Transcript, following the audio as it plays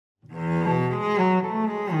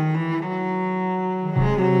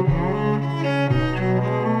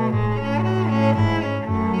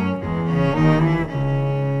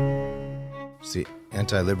It's the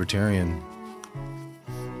anti-libertarian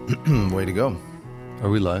way to go. Are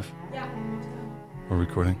we live? Yeah. We're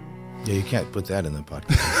recording? Yeah, you can't put that in the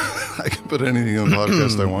podcast. I can put anything on the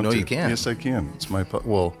podcast I want to. No, you can't. Yes, I can. It's my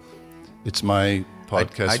it's my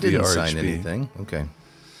podcast. I didn't via sign RHB. anything. Okay.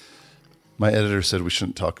 My editor said we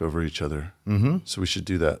shouldn't talk over each other, so we should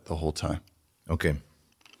do that the whole time. Okay.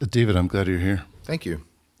 David, I'm glad you're here. Thank you.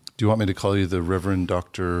 Do you want me to call you the Reverend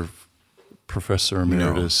Dr. Professor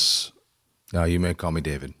Emeritus? No, you may call me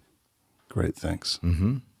David. Great, thanks.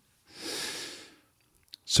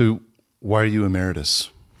 So why are you emeritus?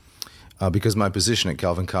 Because my position at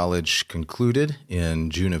Calvin College concluded in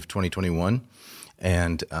June of 2021,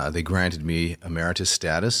 and they granted me emeritus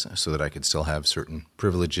status so that I could still have certain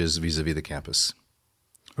privileges vis-a-vis the campus.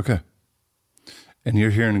 Okay. And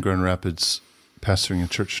you're here in Grand Rapids pastoring a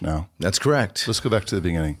church now. That's correct. Let's go back to the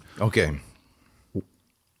beginning. Okay.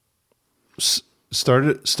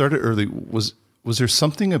 Started early. Was there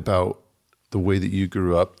something about the way that you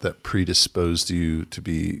grew up that predisposed you to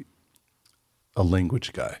be a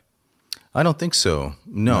language guy? I don't think so.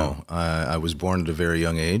 No. I was born at a very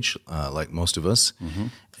young age, like most of us.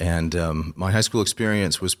 And my high school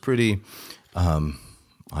experience was pretty,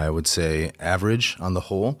 I would say, average on the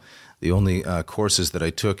whole. The only courses that I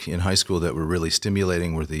took in high school that were really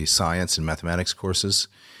stimulating were the science and mathematics courses.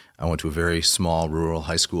 I went to a very small rural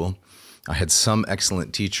high school. I had some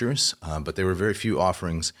excellent teachers, but there were very few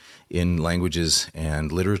offerings in languages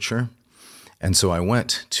and literature. And so I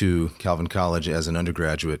went to Calvin College as an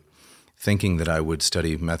undergraduate thinking that I would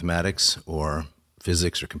study mathematics or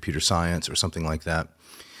physics or computer science or something like that.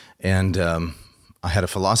 And I had a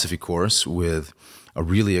philosophy course with a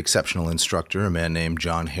really exceptional instructor, a man named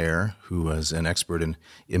John Hare, who was an expert in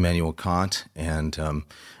Immanuel Kant and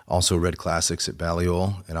also read classics at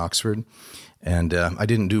Balliol at Oxford. And I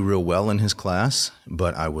didn't do real well in his class,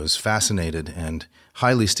 but I was fascinated and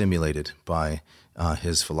highly stimulated by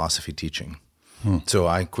his philosophy teaching. So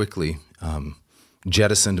I quickly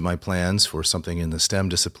jettisoned my plans for something in the STEM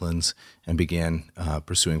disciplines and began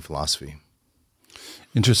pursuing philosophy.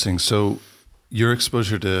 Interesting. So your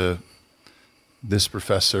exposure to this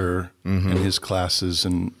professor and his classes,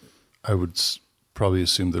 and I would probably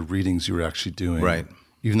assume the readings you were actually doing. Right.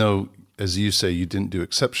 Even though, as you say, you didn't do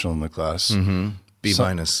exceptional in the class. B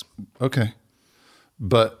minus. Okay.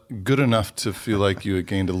 But good enough to feel like you had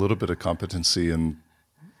gained a little bit of competency and...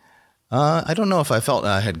 I don't know if I felt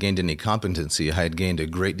I had gained any competency. I had gained a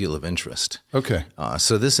great deal of interest. Okay.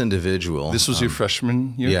 So this individual... This was your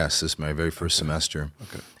freshman year? Yes, this is my very first semester.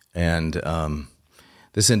 Okay. And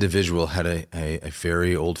this individual had a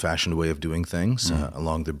very old-fashioned way of doing things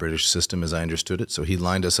along the British system as I understood it. So he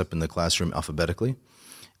lined us up in the classroom alphabetically.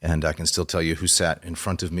 And I can still tell you who sat in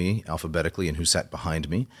front of me alphabetically and who sat behind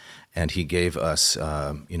me. And he gave us,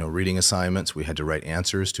 reading assignments. We had to write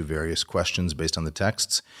answers to various questions based on the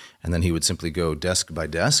texts. And then he would simply go desk by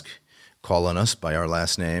desk, call on us by our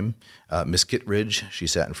last name. Miss Kittredge, she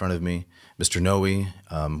sat in front of me. Mr. Noe,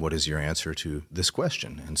 what is your answer to this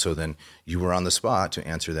question? And so then you were on the spot to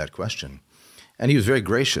answer that question. And he was a very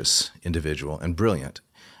gracious individual and brilliant.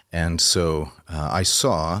 And so I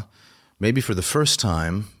saw, maybe for the first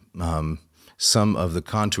time, some of the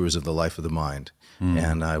contours of the life of the mind.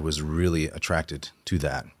 And I was really attracted to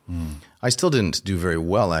that. I still didn't do very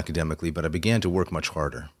well academically, but I began to work much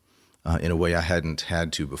harder in a way I hadn't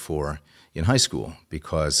had to before in high school,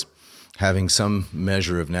 because having some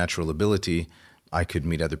measure of natural ability, I could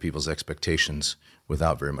meet other people's expectations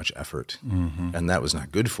without very much effort. And that was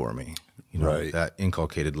not good for me. Right. That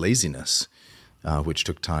inculcated laziness, which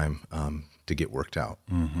took time to get worked out.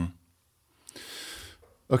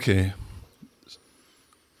 Okay.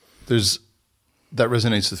 That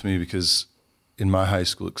resonates with me because in my high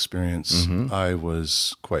school experience, I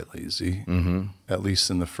was quite lazy, at least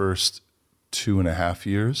in the first 2.5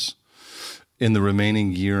 years. In the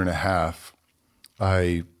remaining year and a half,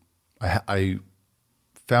 I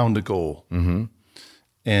found a goal,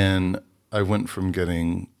 and I went from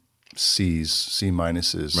getting C's, C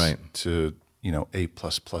minuses, to A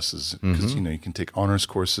pluses, because you can take honors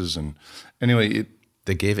courses, and anyway,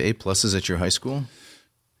 They gave A pluses at your high school?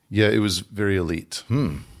 Yeah, it was very elite.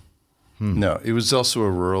 No, it was also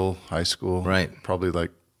a rural high school, Right? Probably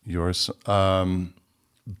like yours,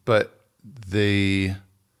 but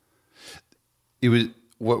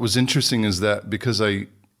what was interesting is that because I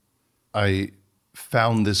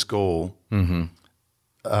found this goal,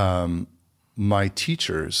 my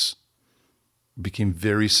teachers became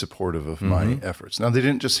very supportive of my efforts. Now, they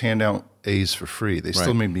didn't just hand out A's for free. They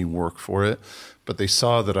still made me work for it, but they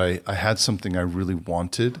saw that I had something I really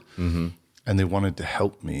wanted, and they wanted to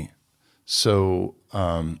help me. So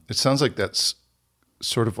it sounds like that's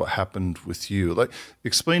sort of what happened with you. Like,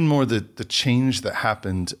 explain more the change that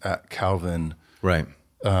happened at Calvin Right.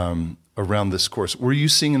 Around this course. Were you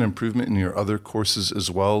seeing an improvement in your other courses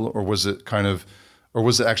as well, or was it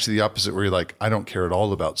actually the opposite, where you're like, I don't care at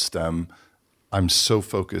all about STEM. I'm so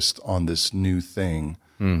focused on this new thing,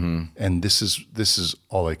 and this is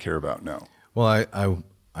all I care about now. Well,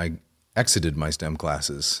 I exited my STEM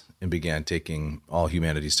classes and began taking all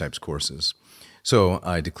humanities types courses. So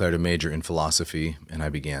I declared a major in philosophy, and I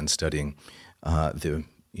began studying the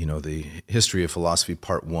history of philosophy,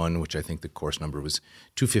 part 1, which I think the course number was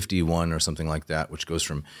 251 or something like that, which goes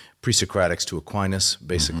from pre-Socratics to Aquinas,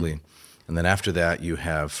 basically. And then after that, you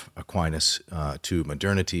have Aquinas to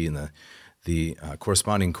modernity and the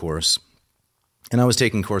corresponding course. And I was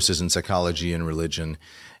taking courses in psychology and religion.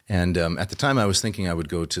 And at the time, I was thinking I would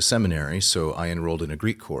go to seminary, so I enrolled in a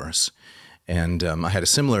Greek course. And I had a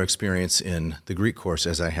similar experience in the Greek course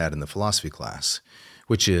as I had in the philosophy class,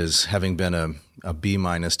 which is, having been a B-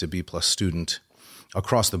 to B+ student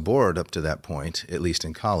across the board up to that point, at least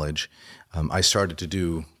in college, I started to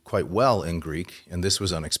do quite well in Greek, and this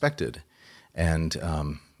was unexpected. And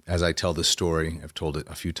as I tell this story, I've told it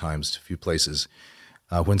a few times, a few places,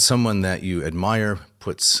 when someone that you admire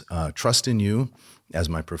puts trust in you, as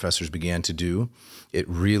my professors began to do, it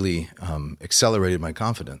really accelerated my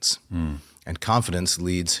confidence. And confidence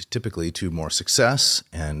leads typically to more success,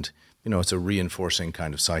 and it's a reinforcing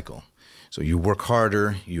kind of cycle. So you work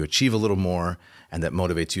harder, you achieve a little more, and that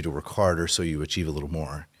motivates you to work harder, so you achieve a little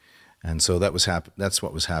more. And so that's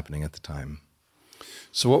what was happening at the time.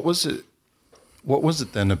 So what was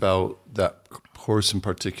it then about that course in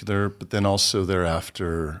particular, but then also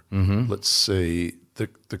thereafter, let's say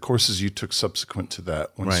the courses you took subsequent to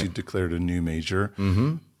that, once you declared a new major,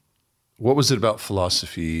 what was it about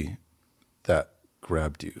philosophy that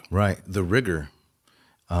grabbed you? Right, the rigor,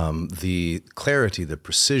 the clarity, the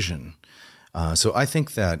precision. So I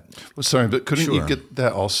think that... Well, sorry, but couldn't you get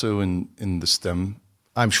that also in the STEM?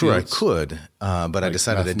 I'm sure fields? I could, but Like I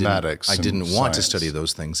decided I didn't want to science. study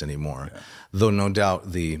those things anymore. Yeah. Though no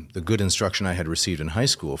doubt the good instruction I had received in high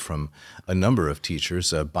school from a number of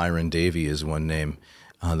teachers, Byron Davey is one name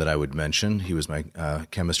that I would mention. He was my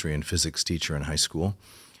chemistry and physics teacher in high school.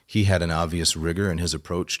 He had an obvious rigor in his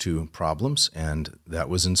approach to problems, and that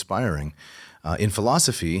was inspiring. In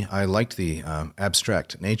philosophy, I liked the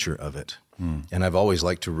abstract nature of it, and I've always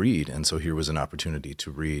liked to read, and so here was an opportunity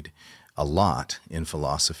to read a lot in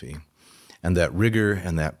philosophy. And that rigor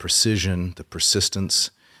and that precision, the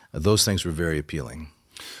persistence, those things were very appealing.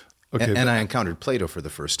 Okay, and I encountered Plato for the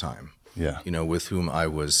first time, with whom I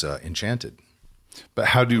was enchanted. But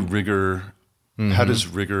how does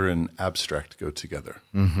rigor and abstract go together?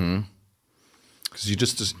 Because you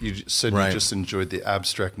said you just enjoyed the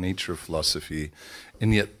abstract nature of philosophy,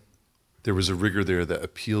 and yet there was a rigor there that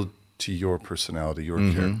appealed to your personality,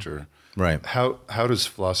 your character. Right. How does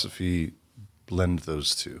philosophy blend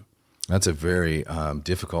those two? That's a very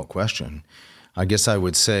difficult question. I guess I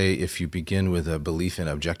would say if you begin with a belief in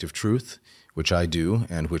objective truth, which I do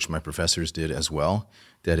and which my professors did as well,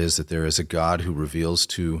 that is, that there is a God who reveals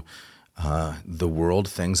to the world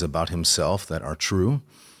things about himself that are true,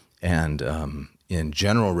 and in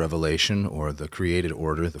general revelation, or the created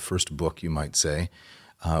order, the first book, you might say,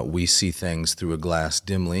 we see things through a glass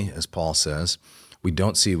dimly, as Paul says. We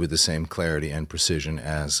don't see with the same clarity and precision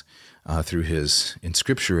as through his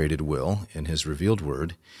inscripturated will in his revealed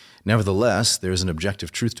word. Nevertheless, there is an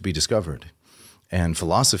objective truth to be discovered. And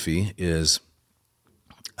philosophy is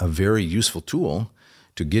a very useful tool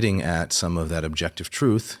to getting at some of that objective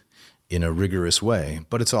truth in a rigorous way,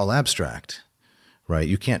 but it's all abstract, right?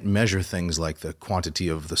 You can't measure things like the quantity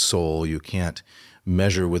of the soul. You can't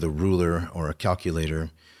measure with a ruler or a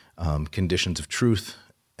calculator conditions of truth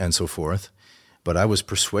and so forth. But I was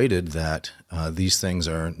persuaded that these things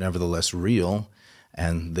are nevertheless real,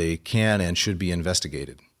 and they can and should be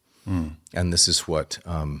investigated. And this is what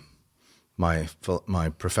my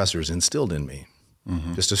professors instilled in me,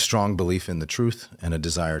 just a strong belief in the truth and a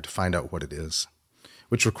desire to find out what it is,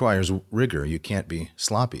 which requires rigor. You can't be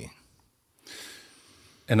sloppy.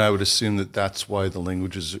 And I would assume that that's why the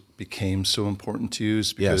languages became so important to you,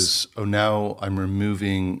 is because, now I'm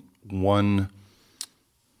removing one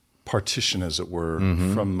partition, as it were,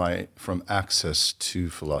 from access to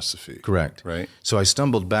philosophy. Correct. Right? So I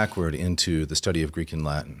stumbled backward into the study of Greek and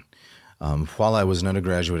Latin. While I was an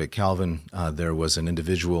undergraduate at Calvin, there was an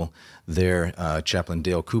individual there, Chaplain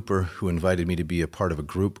Dale Cooper, who invited me to be a part of a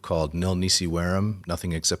group called Nil Nisi Verum,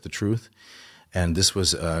 Nothing Except the Truth. And this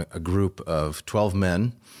was a group of 12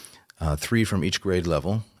 men, 3 from each grade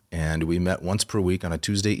level, and we met once per week on a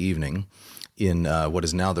Tuesday evening in what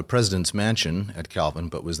is now the President's Mansion at Calvin,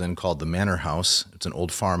 but was then called the Manor House. It's an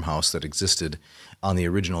old farmhouse that existed on the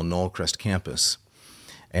original Knollcrest campus.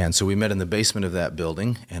 And so we met in the basement of that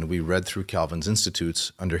building, and we read through Calvin's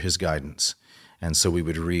Institutes under his guidance. And so we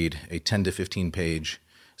would read a 10 to 15 page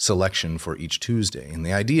selection for each Tuesday. And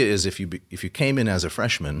the idea is if you came in as a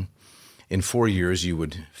freshman, in 4 years you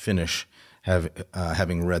would finish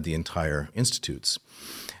having read the entire Institutes.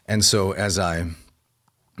 And so as I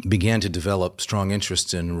began to develop strong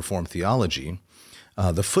interests in Reformed theology,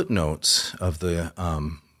 the footnotes of the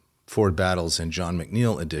Ford Battles and John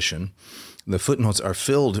McNeill edition, the footnotes are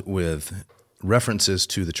filled with references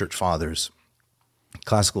to the church fathers,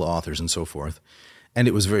 classical authors, and so forth. And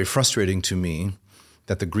it was very frustrating to me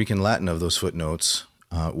that the Greek and Latin of those footnotes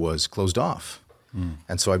was closed off.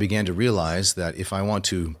 And so I began to realize that if I want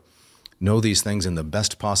to know these things in the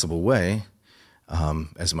best possible way,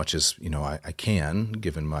 as much as I can,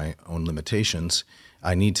 given my own limitations,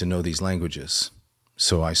 I need to know these languages.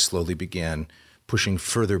 So I slowly began pushing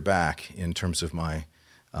further back in terms of my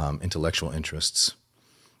intellectual interests,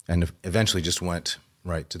 and eventually just went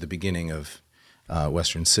right to the beginning of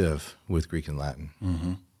Western Civ with Greek and Latin.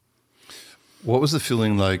 Mm-hmm. What was the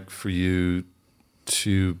feeling like for you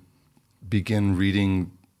to begin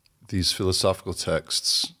reading these philosophical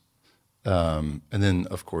texts, and then,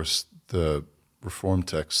 of course, the Reformed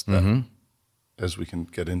texts that, as we can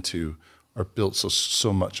get into, are built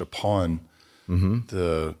so much upon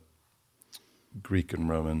the Greek and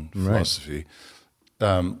Roman philosophy?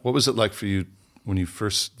 What was it like for you when you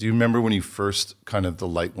first, do you remember when you first kind of the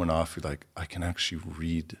light went off, you're like, I can actually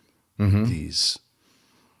read these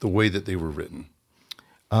the way that they were written?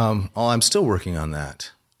 I'm still working on that,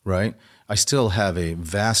 right? I still have a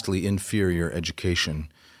vastly inferior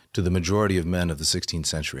education to the majority of men of the 16th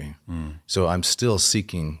century. So I'm still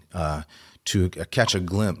seeking to catch a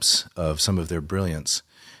glimpse of some of their brilliance.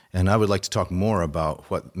 And I would like to talk more about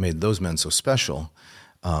what made those men so special.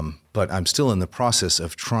 But I'm still in the process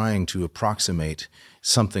of trying to approximate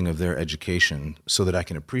something of their education so that I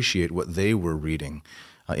can appreciate what they were reading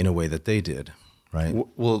in a way that they did, right?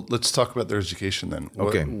 Well, let's talk about their education then.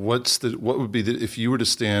 Okay. What would be if you were to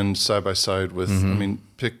stand side by side with,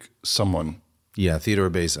 pick someone. Yeah, Theodore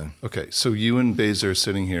Beza. Okay, so you and Beza are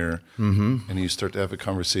sitting here, and you start to have a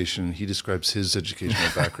conversation. He describes his educational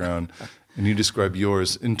background, and you describe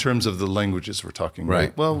yours in terms of the languages we're talking about.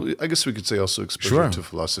 Right. Well, I guess we could say also exposure to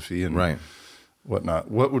philosophy and whatnot.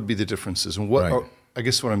 What would be the differences? And I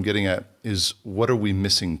guess what I'm getting at is, what are we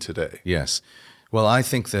missing today? Yes. Well, I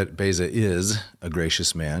think that Beza is a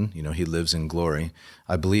gracious man. He lives in glory.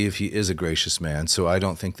 I believe he is a gracious man, so I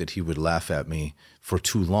don't think that he would laugh at me for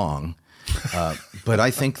too long. But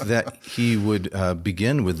I think that he would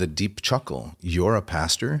begin with a deep chuckle. You're a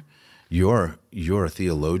pastor, you're a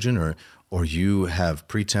theologian, or you have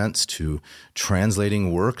pretense to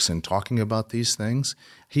translating works and talking about these things.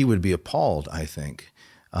 He would be appalled, I think,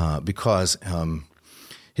 because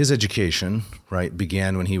his education,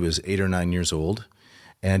 began when he was 8 or 9 years old,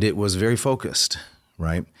 and it was very focused,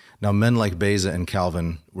 right? Now, men like Beza and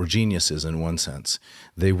Calvin were geniuses in one sense.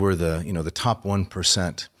 They were the top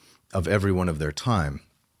 1% of everyone of their time.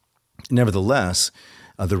 Nevertheless,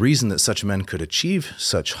 the reason that such men could achieve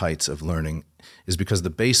such heights of learning is because the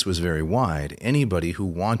base was very wide. Anybody who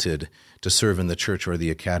wanted to serve in the church or the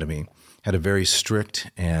academy had a very strict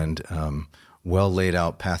and well laid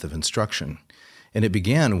out path of instruction. And it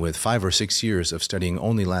began with 5 or 6 years of studying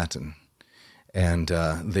only Latin. And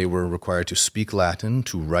they were required to speak Latin,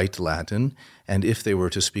 to write Latin, and if they were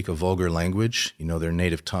to speak a vulgar language, their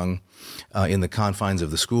native tongue, in the confines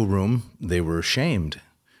of the schoolroom, they were shamed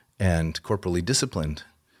and corporally disciplined,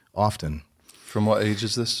 often. From what age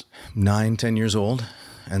is this? 9, 10 years old.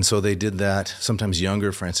 And so they did that, sometimes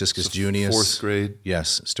younger. Franciscus Junius. 4th grade?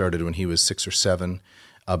 Yes, started when he was 6 or 7.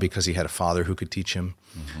 Because he had a father who could teach him.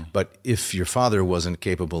 But if your father wasn't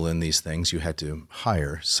capable in these things, you had to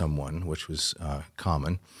hire someone, which was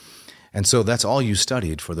common. And so that's all you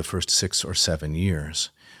studied for the first 6 or 7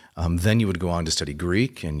 years. Then you would go on to study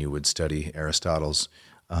Greek, and you would study Aristotle's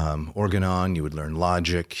Organon, you would learn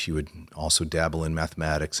logic, you would also dabble in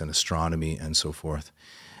mathematics and astronomy and so forth.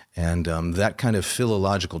 And that kind of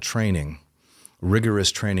philological training, rigorous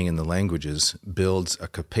training in the languages, builds a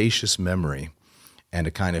capacious memory and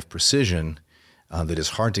a kind of precision that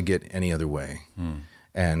is hard to get any other way.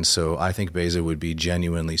 And so I think Beza would be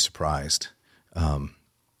genuinely surprised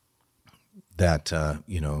that,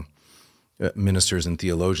 ministers and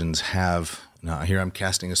theologians have, now here I'm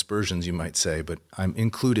casting aspersions, you might say, but I'm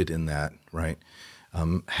included in that, right,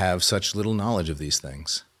 have such little knowledge of these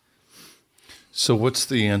things. So what's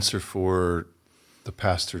the answer for the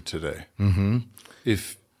pastor today? Mm-hmm.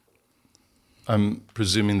 If I'm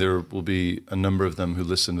presuming there will be a number of them who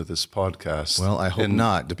listen to this podcast. Well, I hope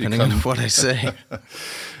not, depending on what I say.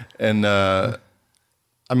 And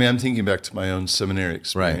I'm thinking back to my own seminary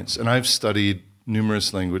experience, and I've studied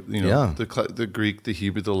numerous languages, the Greek, the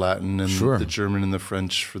Hebrew, the Latin, and the German and the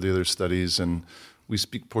French for the other studies, and we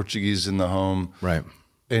speak Portuguese in the home. Right.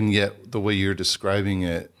 And yet, the way you're describing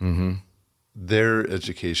it, their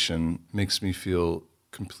education makes me feel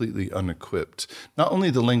completely unequipped. Not only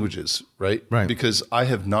the languages, right? Because I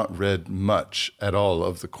have not read much at all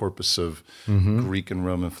of the corpus of Greek and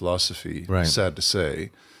Roman philosophy, sad to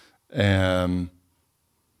say. And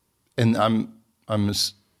I'm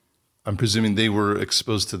presuming they were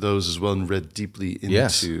exposed to those as well and read deeply into.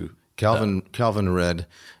 Yes. Calvin read,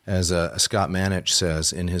 as Scott Manich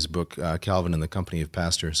says in his book, Calvin and the Company of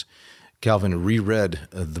Pastors, Calvin reread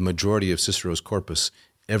the majority of Cicero's corpus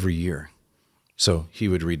every year. So he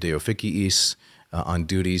would read De Officiis on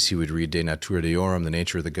duties, he would read De Natura Deorum, the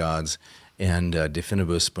nature of the gods, and De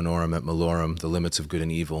Finibus Bonorum et Malorum, the limits of good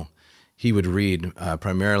and evil. He would read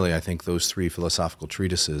primarily, I think, those three philosophical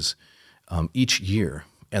treatises each year.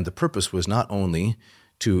 And the purpose was not only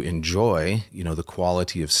to enjoy, the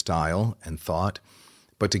quality of style and thought,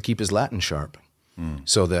 but to keep his Latin sharp,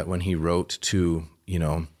 so that when he wrote to,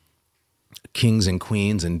 kings and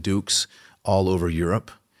queens and dukes all over Europe,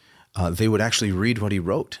 they would actually read what he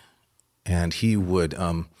wrote, and he would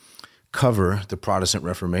cover the Protestant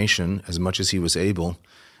Reformation as much as he was able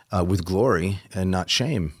with glory and not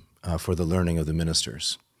shame for the learning of the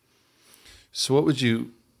ministers. So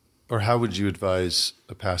how would you advise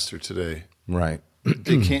a pastor today? Right.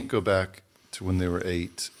 They can't go back to when they were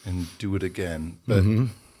 8 and do it again, but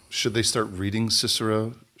should they start reading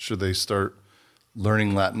Cicero? Should they start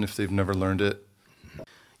learning Latin if they've never learned it?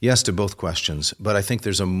 Yes to both questions, but I think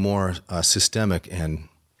there's a more systemic and,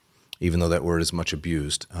 even though that word is much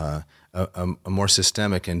abused, a more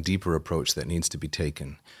systemic and deeper approach that needs to be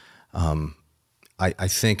taken. I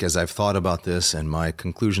think as I've thought about this, and my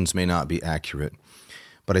conclusions may not be accurate,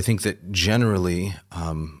 but I think that generally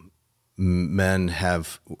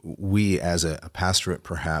we as a pastorate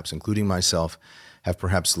perhaps, including myself, have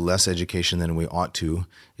perhaps less education than we ought to,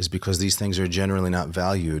 is because these things are generally not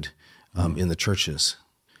valued in the churches.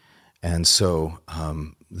 And so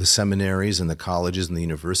the seminaries and the colleges and the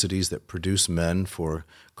universities that produce men for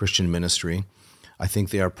Christian ministry, I think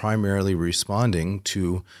they are primarily responding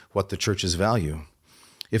to what the churches value.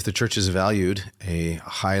 If the churches valued a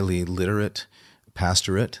highly literate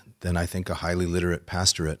pastorate, then I think a highly literate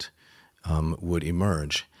pastorate would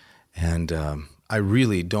emerge. And I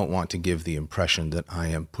really don't want to give the impression that I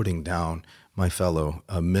am putting down my fellow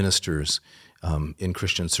ministers in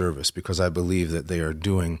Christian service, because I believe that they are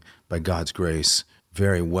doing, by God's grace,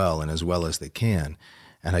 very well and as well as they can.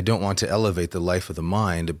 And I don't want to elevate the life of the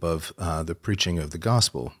mind above the preaching of the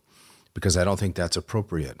gospel, because I don't think that's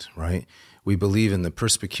appropriate, right? We believe in the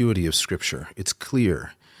perspicuity of Scripture. It's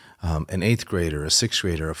clear. An 8th grader, a 6th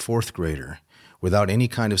grader, a 4th grader, without any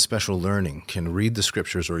kind of special learning, can read the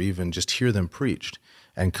Scriptures or even just hear them preached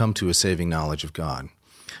and come to a saving knowledge of God.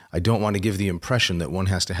 I don't want to give the impression that one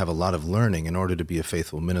has to have a lot of learning in order to be a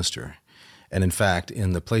faithful minister. And in fact,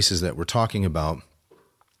 in the places that we're talking about,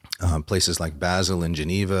 places like Basel and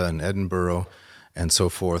Geneva and Edinburgh and so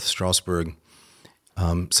forth, Strasbourg,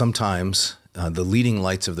 sometimes the leading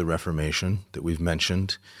lights of the Reformation that we've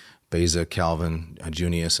mentioned, Beza, Calvin,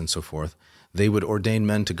 Junius, and so forth, they would ordain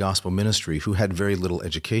men to gospel ministry who had very little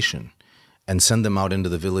education and send them out into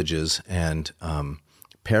the villages and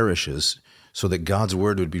parishes so that God's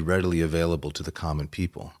word would be readily available to the common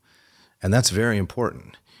people. And that's very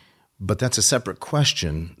important. But that's a separate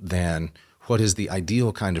question than what is the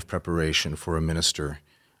ideal kind of preparation for a minister,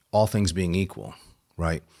 all things being equal,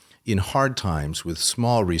 right? In hard times, with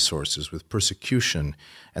small resources, with persecution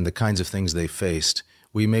and the kinds of things they faced,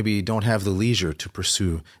 we maybe don't have the leisure to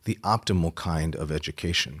pursue the optimal kind of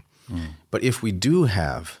education. But if we do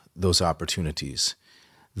have those opportunities,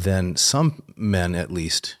 then some men at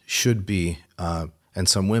least should be, and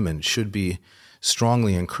some women should be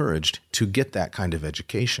strongly encouraged to get that kind of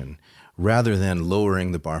education rather than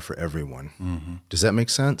lowering the bar for everyone. Does that make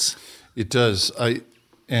sense? It does.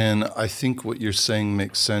 I think what you're saying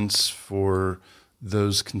makes sense for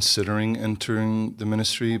those considering entering the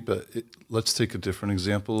ministry, but let's take a different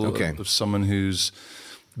example of someone who's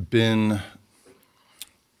been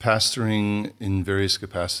pastoring in various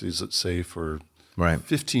capacities, let's say for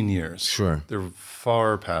 15 years. Sure. They're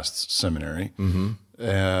far past seminary.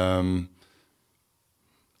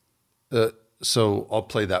 So I'll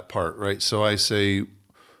play that part, right? So I say,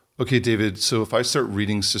 okay, David, so if I start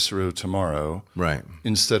reading Cicero tomorrow,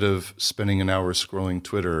 instead of spending an hour scrolling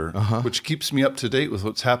Twitter, which keeps me up to date with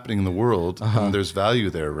what's happening in the world, and there's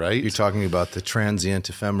value there, right? You're talking about the transient,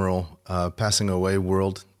 ephemeral, passing away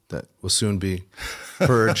world that will soon be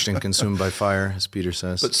purged and consumed by fire, as Peter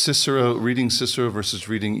says. But reading Cicero versus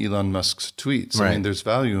reading Elon Musk's tweets, I mean, there's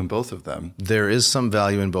value in both of them. There is some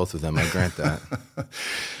value in both of them, I grant that.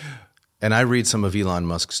 And I read some of Elon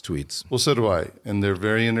Musk's tweets. Well, so do I. And they're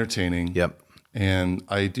very entertaining. Yep. And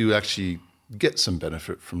I do actually get some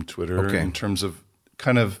benefit from Twitter in terms of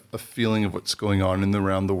kind of a feeling of what's going on in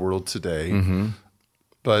around the world today.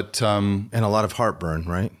 But and a lot of heartburn,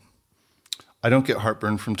 right? I don't get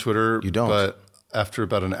heartburn from Twitter. You don't? But after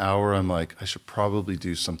about an hour, I'm like, I should probably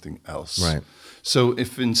do something else. Right. So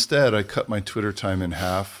if instead I cut my Twitter time in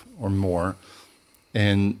half or more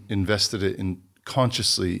and invested it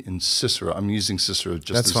consciously in Cicero, I'm using Cicero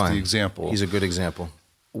just as the example. He's a good example.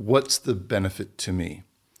 What's the benefit to me?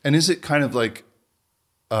 And is it kind of like,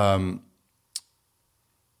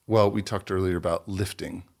 we talked earlier about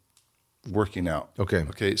lifting, working out.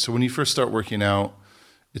 Okay. So when you first start working out,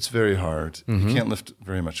 it's very hard. You can't lift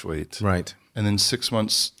very much weight. Right. And then 6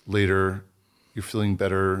 months later, you're feeling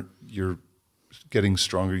better. You're getting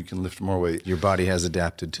stronger. You can lift more weight. Your body has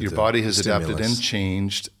adapted to your body has adapted and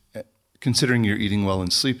changed, considering you're eating well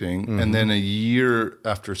and sleeping. And then a year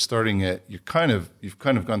after starting it, you've kind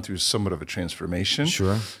of gone through somewhat of a transformation.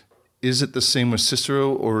 Sure. Is it the same with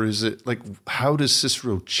Cicero, or is it like, how does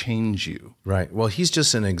Cicero change you? Right. Well, he's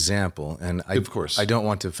just an example, and of course, I don't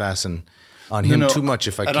want to fasten on him too much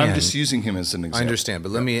if I can. I'm just using him as an example. I understand,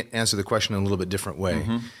 but let me answer the question in a little bit different way,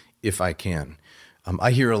 if I can.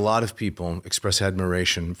 I hear a lot of people express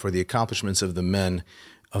admiration for the accomplishments of the men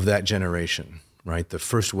of that generation, right? The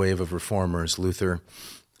first wave of reformers, Luther,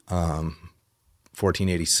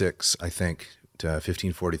 1486, I think, to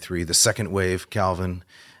 1543. The second wave, Calvin.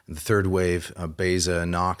 The third wave, Beza,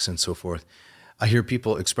 Knox, and so forth. I hear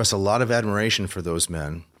people express a lot of admiration for those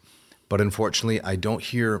men, but unfortunately, I don't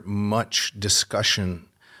hear much discussion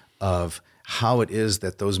of how it is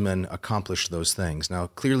that those men accomplished those things. Now,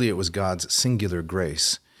 clearly it was God's singular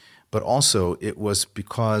grace, but also it was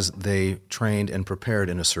because they trained and prepared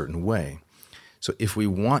in a certain way. So if we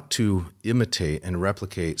want to imitate and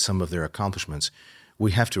replicate some of their accomplishments,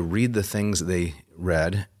 we have to read the things they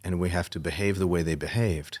read, and we have to behave the way they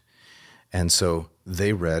behaved. And so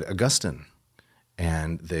they read Augustine,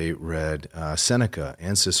 and they read Seneca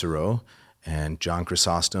and Cicero and John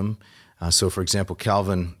Chrysostom. So, for example,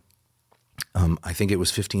 Calvin, I think it was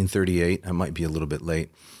 1538. I might be a little bit late.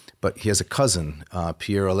 But he has a cousin,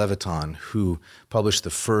 Pierre Leviton, who published the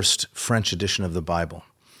first French edition of the Bible.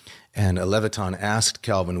 And Leviton asked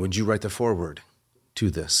Calvin, would you write the foreword to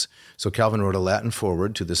this? So Calvin wrote a Latin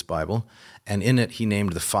foreword to this Bible, and in it he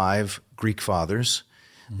named the 5 Greek fathers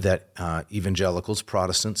that evangelicals,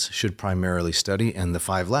 Protestants, should primarily study, and the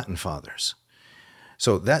 5 Latin fathers.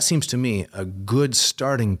 So that seems to me a good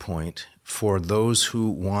starting point for those who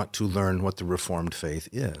want to learn what the Reformed faith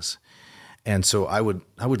is. And so I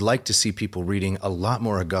would like to see people reading a lot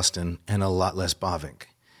more Augustine and a lot less Bavinck.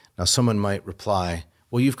 Now someone might reply,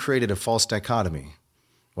 well, you've created a false dichotomy.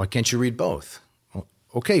 Why can't you read both? Well,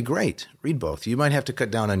 okay, great, read both. You might have to cut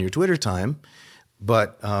down on your Twitter time,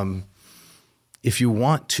 but if we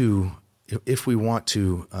want to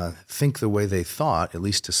think the way they thought, at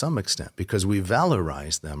least to some extent, because we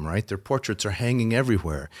valorize them, right? Their portraits are hanging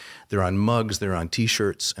everywhere. They're on mugs, they're on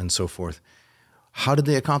T-shirts, and so forth. How did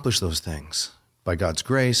they accomplish those things? By God's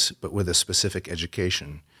grace, but with a specific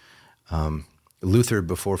education. Luther,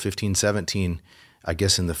 before 1517, I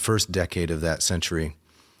guess in the first decade of that century,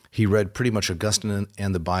 he read pretty much Augustine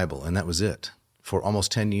and the Bible, and that was it, for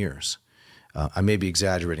almost 10 years. I may be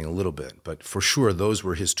exaggerating a little bit, but for sure those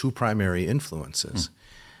were his 2 primary influences.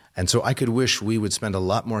 And so I could wish we would spend a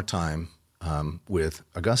lot more time with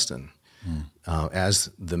Augustine,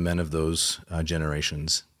 as the men of those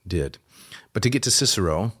generations did. But to get to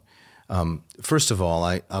Cicero, first of all,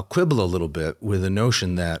 I'll quibble a little bit with the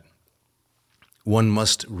notion that one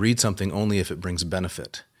must read something only if it brings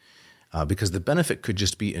benefit, because the benefit could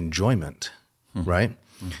just be enjoyment, right?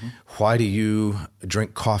 Why do you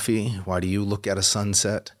drink coffee? Why do you look at a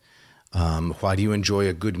sunset? Why do you enjoy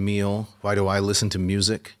a good meal? Why do I listen to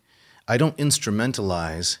music? I don't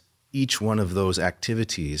instrumentalize each one of those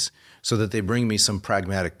activities so that they bring me some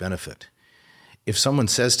pragmatic benefit. If someone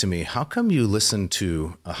says to me, how come you listen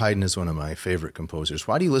to, Haydn is one of my favorite composers,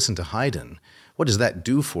 why do you listen to Haydn? What does that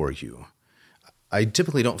do for you? I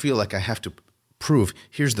typically don't feel like I have to prove,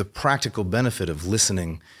 here's the practical benefit of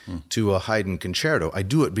listening to a Haydn concerto. I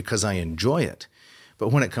do it because I enjoy it. But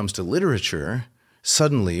when it comes to literature,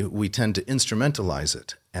 suddenly we tend to instrumentalize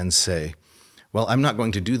it and say, well, I'm not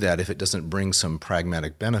going to do that if it doesn't bring some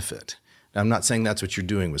pragmatic benefit. Now, I'm not saying that's what you're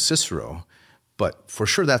doing with Cicero, but for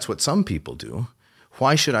sure that's what some people do.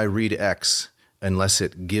 Why should I read X unless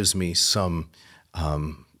it gives me some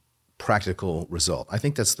practical result? I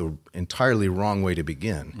think that's the entirely wrong way to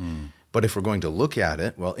begin. But if we're going to look at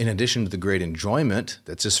it, well, in addition to the great enjoyment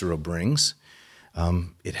that Cicero brings,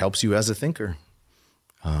 it helps you as a thinker.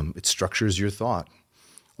 It structures your thought.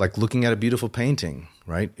 Like looking at a beautiful painting,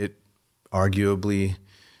 right? It arguably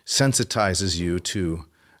sensitizes you to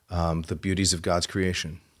the beauties of God's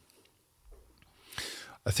creation.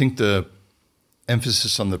 I think the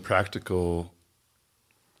emphasis on the practical,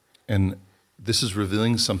 and this is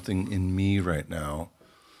revealing something in me right now,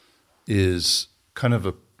 is kind of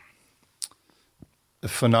a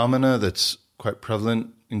phenomena that's quite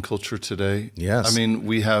prevalent in culture today. Yes. I mean,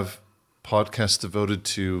 we have podcasts devoted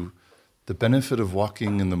to the benefit of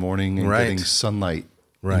walking in the morning and getting sunlight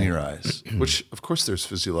in your eyes, which, of course, there's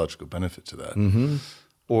physiological benefit to that.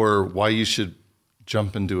 Or why you should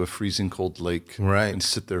jump into a freezing cold lake and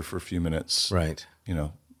sit there for a few minutes, you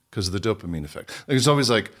know, because of the dopamine effect. Like, it's always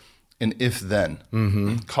like an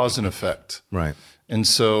if-then, cause and effect. Right. And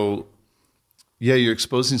so, yeah, you're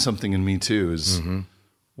exposing something in me too, is,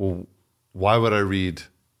 well, why would I read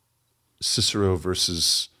Cicero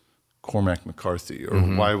versus Cormac McCarthy? Or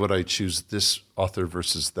why would I choose this author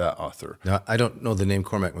versus that author? Now, I don't know the name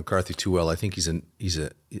Cormac McCarthy too well. I think he's an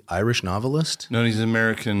Irish novelist. No, he's an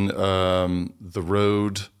American. The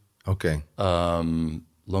Road. Okay.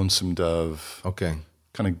 Lonesome Dove. Okay.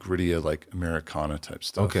 Kind of gritty, like Americana type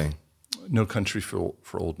stuff. Okay. No Country for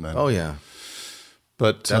Old Men. Oh, yeah.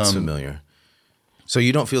 But that's familiar. So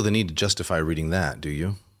you don't feel the need to justify reading that, do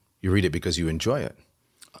you? You read it because you enjoy it.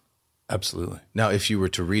 Absolutely. Now, if you were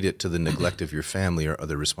to read it to the neglect of your family or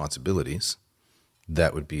other responsibilities,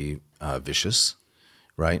 that would be vicious,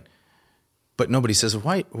 right? But nobody says,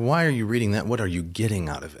 why are you reading that? What are you getting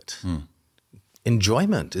out of it?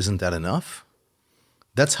 Enjoyment, isn't that enough?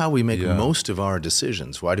 That's how we make most of our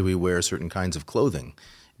decisions. Why do we wear certain kinds of clothing?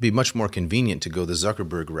 It'd be much more convenient to go the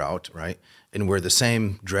Zuckerberg route, right, and wear the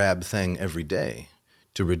same drab thing every day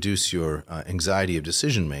to reduce your anxiety of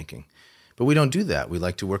decision-making. But we don't do that. We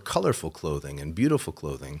like to wear colorful clothing and beautiful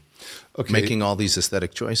clothing, making all these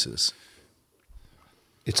aesthetic choices.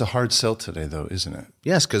 It's a hard sell today, though, isn't it?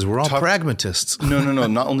 Yes, because we're all pragmatists. No.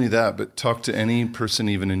 Not only that, but talk to any person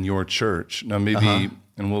even in your church. Now, maybe,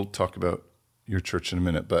 and we'll talk about your church in a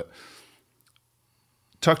minute, but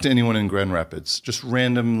talk to anyone in Grand Rapids. Just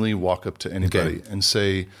randomly walk up to anybody and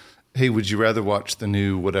say, hey, would you rather watch the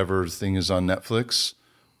new whatever thing is on Netflix?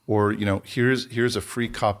 Or, you know, here's a free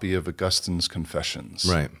copy of Augustine's Confessions.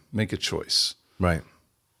 Right. Make a choice. Right.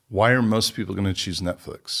 Why are most people going to choose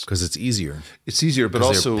Netflix? Because it's easier. It's easier, but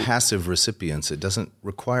also they're passive recipients. It doesn't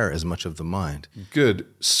require as much of the mind. Good.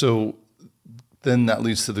 So then that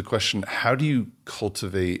leads to the question, how do you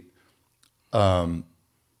cultivate a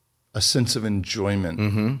sense of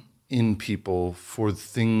enjoyment in people for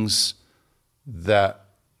things that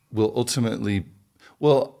will ultimately,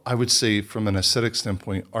 well, I would say from an aesthetic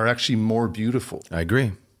standpoint, are actually more beautiful? I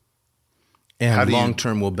agree. And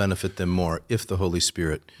long-term will benefit them more if the Holy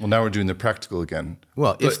Spirit... Well, now we're doing the practical again.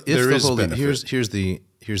 Well, if the Holy... Here's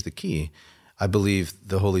the key. I believe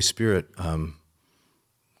the Holy Spirit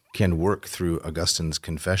can work through Augustine's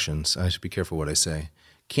Confessions. I should be careful what I say.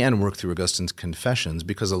 Can work through Augustine's Confessions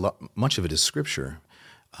because much of it is Scripture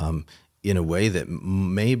in a way that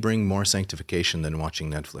may bring more sanctification than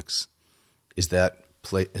watching Netflix. Is that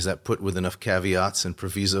put with enough caveats and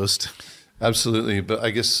provisos? Absolutely, but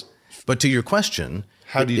I guess... But to your question,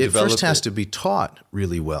 how do you develop it first has to be taught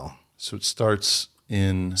really well. So it starts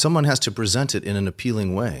in... Someone has to present it in an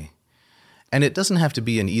appealing way. And it doesn't have to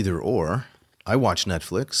be an either or. I watch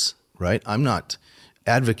Netflix, right? I'm not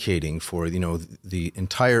advocating for, the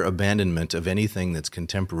entire abandonment of anything that's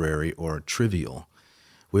contemporary or trivial.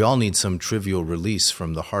 We all need some trivial release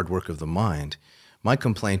from the hard work of the mind. My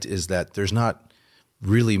complaint is that there's not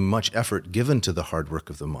really much effort given to the hard work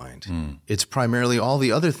of the mind. It's primarily all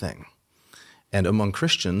the other thing. And among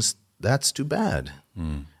Christians, that's too bad.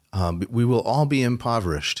 We will all be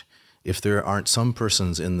impoverished if there aren't some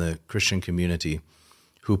persons in the Christian community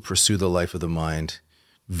who pursue the life of the mind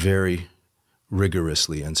very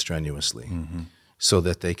rigorously and strenuously, so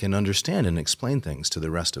that they can understand and explain things to the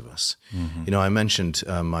rest of us. I mentioned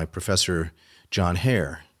my professor, John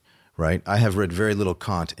Hare, right? I have read very little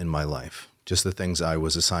Kant in my life, just the things I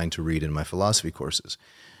was assigned to read in my philosophy courses.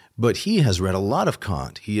 But he has read a lot of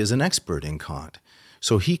Kant. He is an expert in Kant.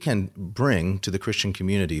 So he can bring to the Christian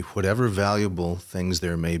community whatever valuable things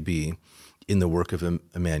there may be in the work of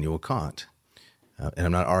Immanuel Kant. And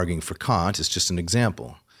I'm not arguing for Kant, it's just an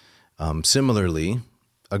example. Similarly,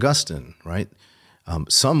 Augustine, right?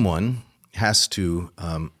 Someone has to,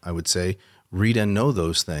 I would say, read and know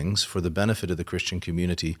those things for the benefit of the Christian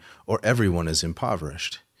community, or everyone is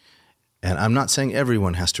impoverished. And I'm not saying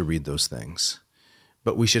everyone has to read those things,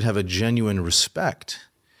 but we should have a genuine respect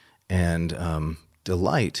and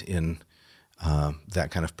delight in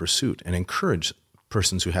that kind of pursuit, and encourage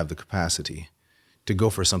persons who have the capacity to go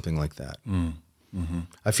for something like that.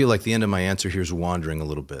 I feel like the end of my answer here is wandering a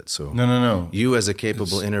little bit. So No. You, as a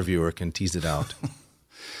capable interviewer, can tease it out.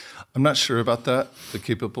 I'm not sure about that, the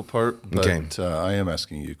capable part, but Okay. I am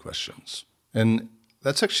asking you questions. And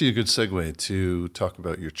that's actually a good segue to talk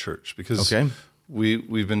about your church, because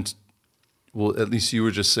we've been, at least you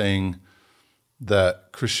were just saying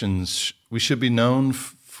that Christians, we should be known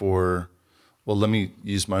for, let me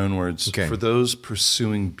use my own words, for those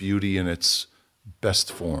pursuing beauty in its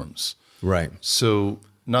best forms. Right. So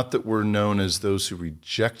not that we're known as those who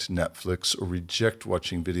reject Netflix or reject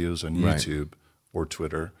watching videos on YouTube or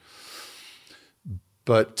Twitter,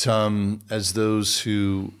 but as those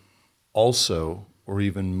who also, or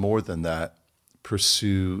even more than that,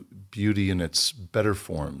 pursue beauty in its better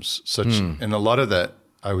forms. And a lot of that,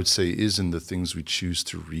 I would say, is in the things we choose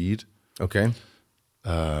to read. Okay.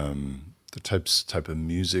 The type of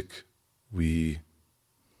music we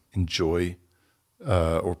enjoy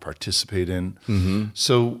or participate in.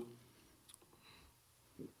 So,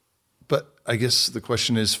 but I guess the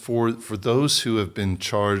question is for those who have been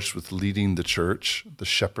charged with leading the church, the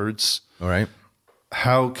shepherds. All right.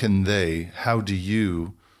 How do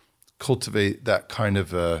you cultivate that kind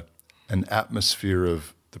of an atmosphere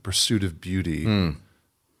of the pursuit of beauty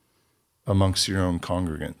amongst your own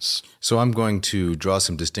congregants? So I'm going to draw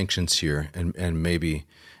some distinctions here and maybe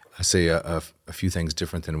say a few things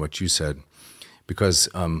different than what you said, because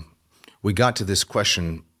we got to this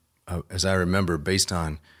question, as I remember, based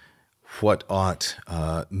on what ought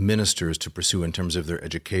ministers to pursue in terms of their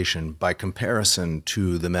education by comparison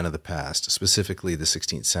to the men of the past, specifically the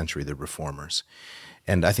 16th century, the reformers.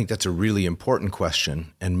 And I think that's a really important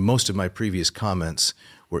question, and most of my previous comments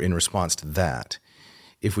were in response to that.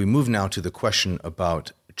 If we move now to the question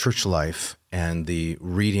about church life and the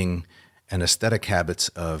reading and aesthetic habits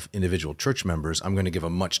of individual church members, I'm going to give a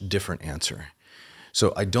much different answer.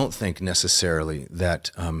 So I don't think necessarily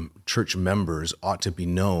that church members ought to be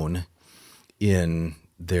known in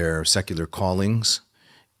their secular callings,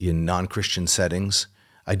 in non-Christian settings.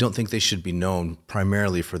 I don't think they should be known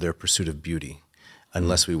primarily for their pursuit of beauty,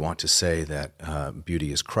 unless we want to say that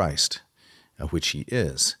beauty is Christ, which he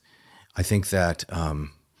is. I think that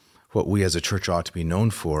what we as a church ought to be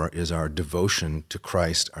known for is our devotion to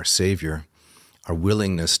Christ, our Savior, our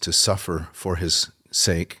willingness to suffer for his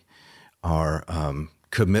sake, our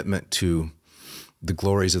commitment to the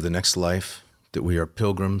glories of the next life, that we are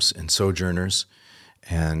pilgrims and sojourners,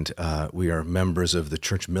 and we are members of the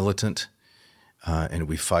church militant, and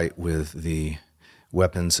we fight with the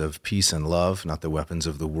weapons of peace and love, not the weapons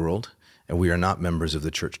of the world, and we are not members of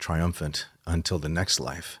the church triumphant until the next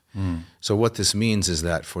life. So what this means is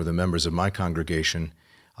that for the members of my congregation,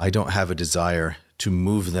 I don't have a desire to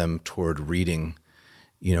move them toward reading,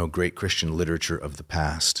 great Christian literature of the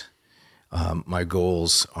past. My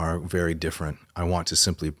goals are very different. I want to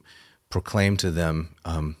simply proclaim to them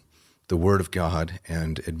the Word of God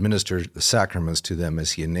and administer the sacraments to them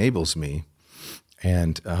as he enables me,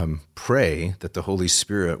 and pray that the Holy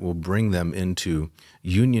Spirit will bring them into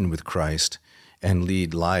union with Christ and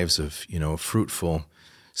lead lives of, fruitful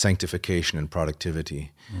sanctification and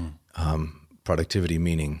productivity. Productivity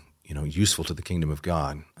meaning, useful to the kingdom of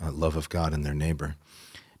God, love of God and their neighbor.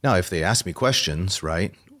 Now, if they ask me questions,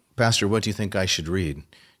 right, Pastor, what do you think I should read?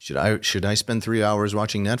 Should I spend 3 hours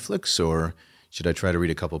watching Netflix, or should I try to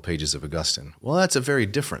read a couple pages of Augustine? Well, that's a very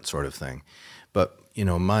different sort of thing. But,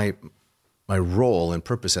 my role and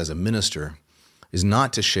purpose as a minister is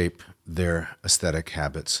not to shape their aesthetic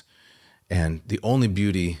habits. And the only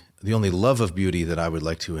love of beauty that I would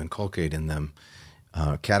like to inculcate in them,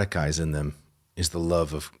 catechize in them, is the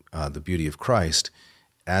love of the beauty of Christ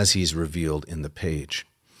as he's revealed in the page.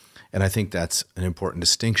 And I think that's an important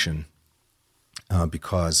distinction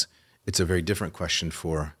because it's a very different question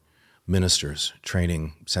for ministers,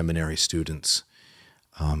 training seminary students,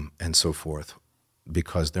 and so forth,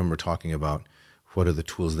 because then we're talking about what are the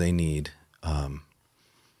tools they need to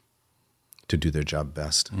do their job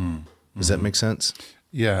best. Does that make sense?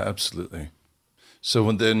 Yeah, absolutely.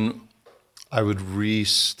 So then I would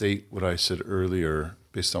restate what I said earlier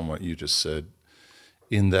based on what you just said,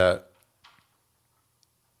 in that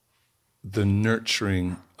the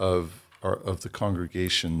nurturing of the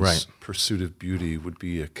congregation's pursuit of beauty would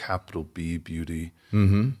be a capital B beauty,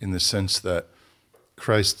 in the sense that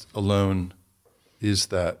Christ alone is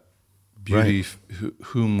that beauty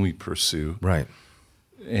whom we pursue,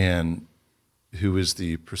 and who is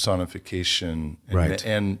the personification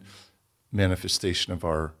and manifestation of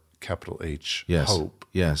our capital H hope.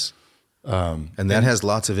 Yes. And that has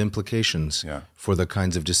lots of implications for the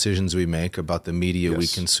kinds of decisions we make about the media we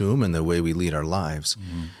consume and the way we lead our lives.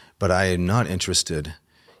 But I am not interested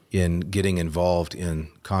in getting involved in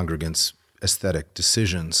congregants' aesthetic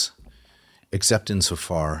decisions, except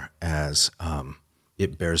insofar as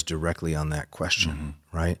it bears directly on that question,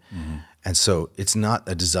 right? And so it's not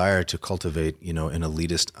a desire to cultivate, an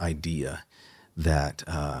elitist idea that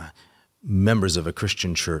members of a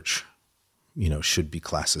Christian church, should be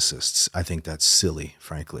classicists. I think that's silly,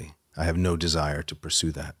 frankly. I have no desire to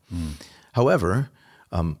pursue that. However,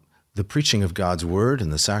 the preaching of God's word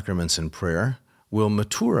and the sacraments and prayer will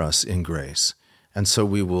mature us in grace. And so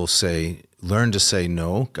we will learn to say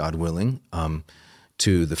no, God willing,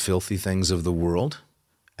 to the filthy things of the world,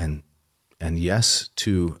 and yes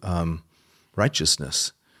to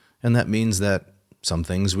righteousness. And that means that some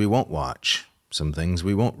things we won't watch, some things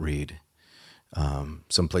we won't read,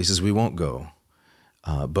 some places we won't go,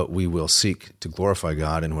 but we will seek to glorify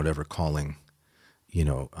God in whatever calling,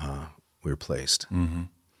 we're placed.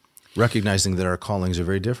 Recognizing that our callings are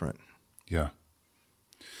very different. Yeah.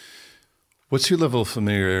 What's your level of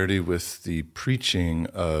familiarity with the preaching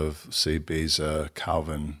of, say, Beza,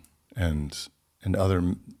 Calvin, and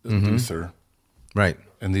other Luther? Right.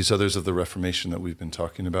 And these others of the Reformation that we've been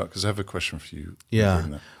talking about? Because I have a question for you.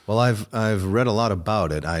 Yeah. Well, I've read a lot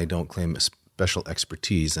about it. I don't claim special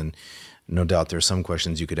expertise, and no doubt there are some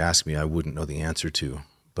questions you could ask me I wouldn't know the answer to,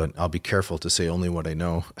 but I'll be careful to say only what I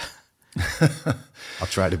know. I'll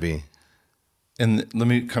try to be. And let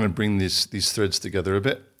me kind of bring these threads together a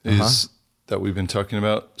bit, is that we've been talking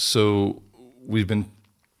about. So we've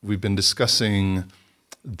been discussing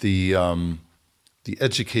the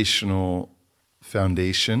educational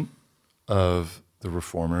foundation of the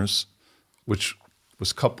Reformers, which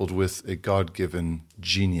was coupled with a God-given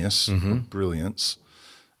genius, brilliance,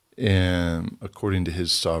 and according to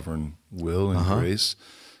his sovereign will and grace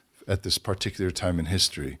at this particular time in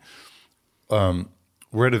history.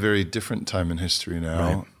 We're at a very different time in history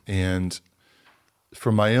now, and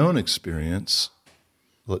from my own experience,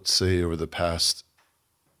 let's say over the past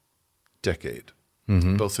decade,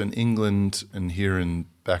 both in England and here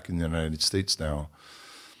back in the United States now,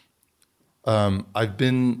 I've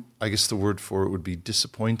been, I guess the word for it would be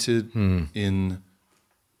disappointed in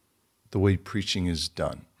the way preaching is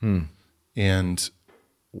done. And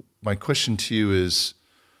my question to you is,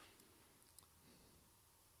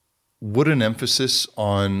 would an emphasis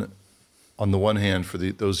on the one hand, for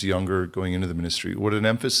those younger going into the ministry, would an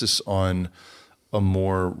emphasis on a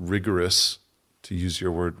more rigorous, to use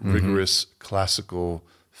your word, rigorous classical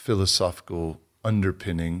philosophical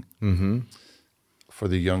underpinning for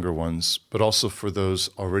the younger ones, but also for those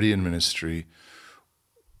already in ministry,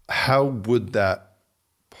 how would that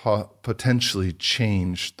potentially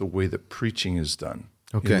change the way that preaching is done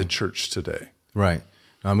in the church today? Right.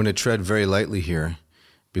 Now, I'm going to tread very lightly here.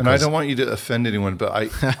 And I don't want you to offend anyone, but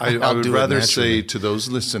I would rather say to those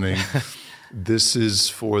listening, this is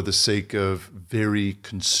for the sake of very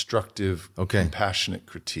constructive, compassionate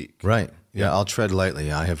critique. Right. Yeah, I'll tread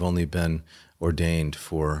lightly. I have only been ordained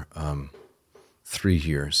for 3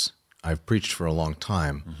 years. I've preached for a long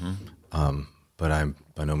time, but I'm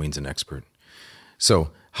by no means an expert.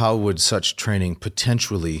 So how would such training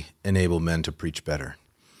potentially enable men to preach better?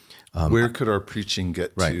 Where could our preaching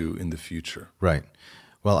get to in the future? Right.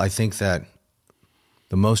 Well, I think that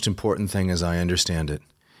the most important thing, as I understand it,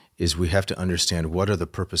 is we have to understand what are the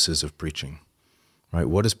purposes of preaching, right?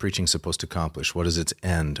 What is preaching supposed to accomplish? What is its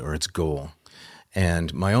end or its goal?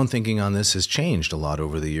 And my own thinking on this has changed a lot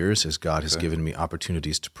over the years as God has given me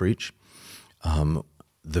opportunities to preach. The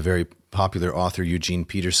very popular author Eugene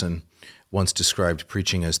Peterson once described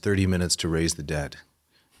preaching as 30 minutes to raise the dead,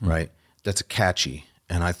 right? That's catchy,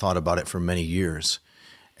 and I thought about it for many years.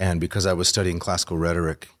 And because I was studying classical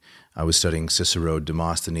rhetoric, I was studying Cicero,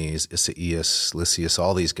 Demosthenes, Isaeus, Lysias,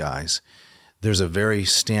 all these guys, there's a very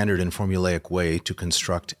standard and formulaic way to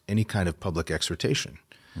construct any kind of public exhortation.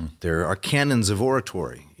 There are canons of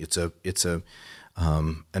oratory. It's an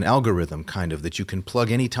algorithm kind of that you can plug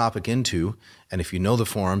any topic into, and if you know the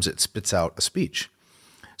forms, it spits out a speech.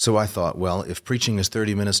 So I thought, well, if preaching is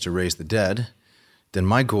 30 minutes to raise the dead, then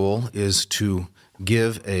my goal is to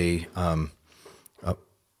give a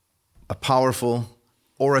powerful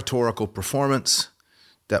oratorical performance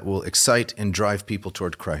that will excite and drive people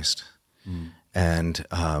toward Christ. And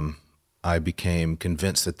I became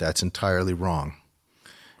convinced that that's entirely wrong.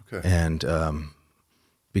 Okay. And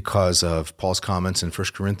because of Paul's comments in 1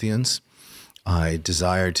 Corinthians, I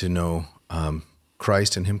desired to know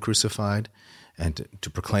Christ and Him crucified and to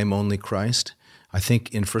proclaim only Christ. I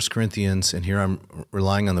think in 1 Corinthians, and here I'm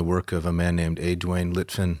relying on the work of a man named A. Duane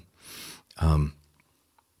Litvin,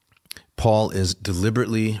 Paul is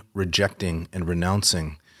deliberately rejecting and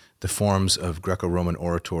renouncing the forms of Greco-Roman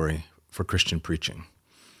oratory for Christian preaching.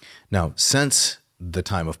 Now, since the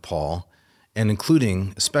time of Paul, and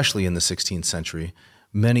including, especially in the 16th century,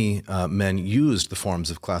 many men used the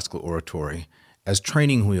forms of classical oratory as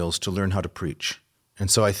training wheels to learn how to preach.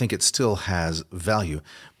 And so I think it still has value.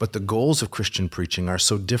 But the goals of Christian preaching are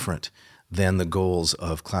so different than the goals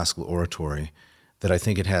of classical oratory that I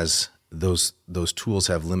think it has those tools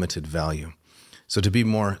have limited value. So to be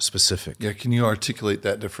more specific. Yeah, can you articulate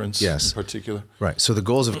that difference Yes. in particular? Right. So the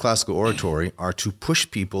goals of classical oratory are to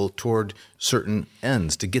push people toward certain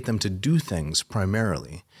ends, to get them to do things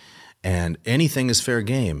primarily. And anything is fair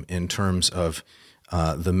game in terms of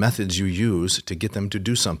the methods you use to get them to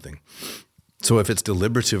do something. So if it's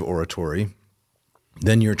deliberative oratory,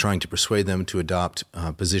 then you're trying to persuade them to adopt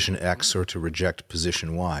position X or to reject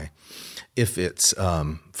position Y. If it's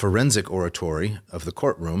forensic oratory of the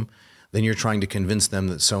courtroom, then you're trying to convince them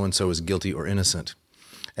that so-and-so is guilty or innocent.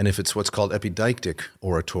 And if it's what's called epideictic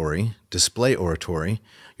oratory, display oratory,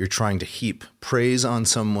 you're trying to heap praise on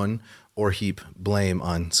someone or heap blame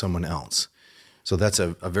on someone else. So that's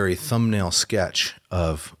a very thumbnail sketch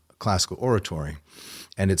of classical oratory.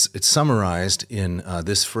 And it's summarized in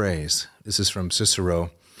this phrase. This is from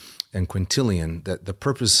Cicero and Quintilian, that the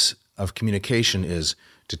purpose of communication is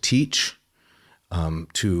to teach,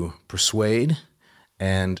 to persuade,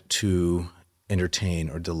 and to entertain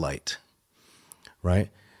or delight, right?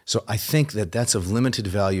 So I think that that's of limited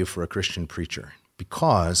value for a Christian preacher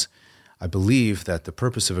because I believe that the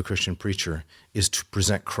purpose of a Christian preacher is to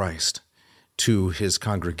present Christ to his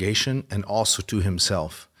congregation and also to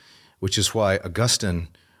himself, which is why Augustine,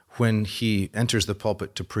 when he enters the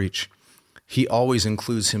pulpit to preach, he always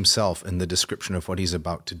includes himself in the description of what he's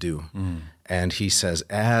about to do. And he says,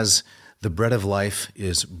 as the bread of life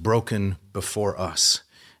is broken before us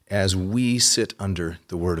as we sit under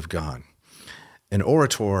the Word of God. An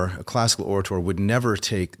orator, a classical orator, would never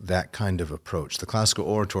take that kind of approach. The classical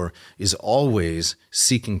orator is always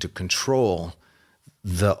seeking to control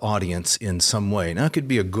the audience in some way. Now, it could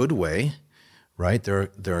be a good way, right?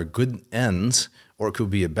 There are good ends, or it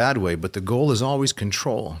could be a bad way, but the goal is always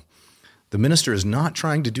control. The minister is not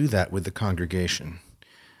trying to do that with the congregation.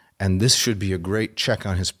 And this should be a great check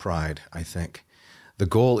on his pride, I think. The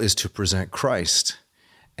goal is to present Christ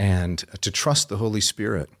and to trust the Holy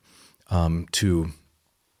Spirit to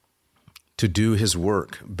do his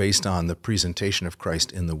work based on the presentation of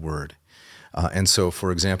Christ in the Word. And so,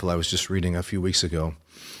 for example, I was just reading a few weeks ago,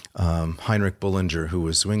 Heinrich Bullinger, who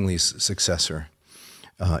was Zwingli's successor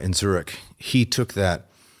in Zurich, he took that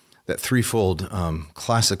threefold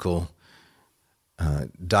classical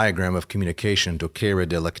diagram of communication, docere,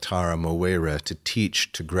 delectare, movere, to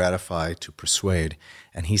teach, to gratify, to persuade.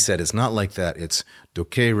 And he said it's not like that. It's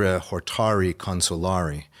docere, hortari,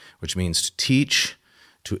 consolari, which means to teach,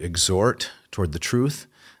 to exhort toward the truth,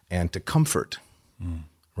 and to comfort,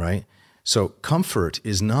 right? So comfort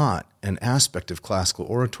is not an aspect of classical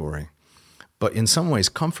oratory, but in some ways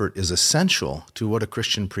comfort is essential to what a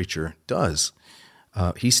Christian preacher does.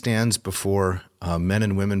 He stands before men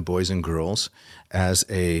and women, boys and girls, as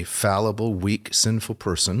a fallible, weak, sinful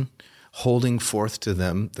person, holding forth to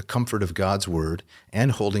them the comfort of God's Word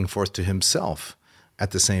and holding forth to himself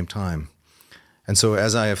at the same time. And so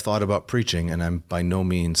as I have thought about preaching, and I'm by no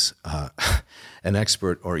means an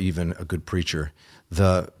expert or even a good preacher,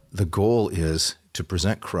 the goal is to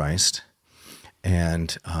present Christ,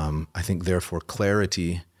 and I think therefore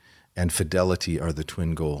clarity and fidelity are the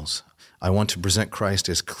twin goals. I want to present Christ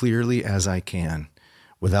as clearly as I can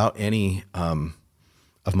without any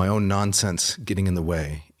of my own nonsense getting in the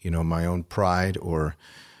way, my own pride or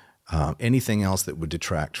anything else that would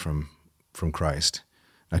detract from Christ.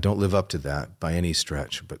 I don't live up to that by any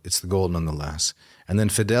stretch, but it's the goal nonetheless. And then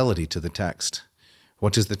fidelity to the text,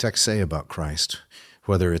 What does the text say about Christ?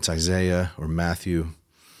 Whether it's Isaiah or Matthew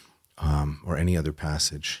or any other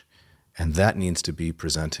passage. And that needs to be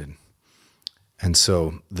presented. And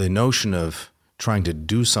so the notion of trying to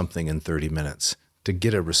do something in 30 minutes to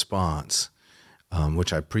get a response,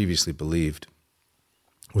 which I previously believed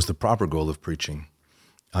was the proper goal of preaching,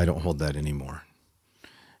 I don't hold that anymore.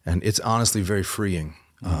 And it's honestly very freeing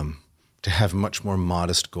to have much more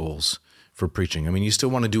modest goals for preaching. I mean, you still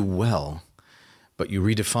want to do well, but you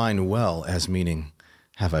redefine well as meaning,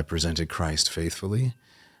 have I presented Christ faithfully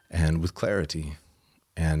and with clarity,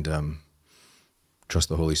 and trust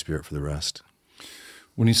the Holy Spirit for the rest.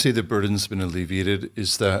 When you say the burden's been alleviated,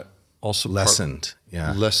 is that also lessened?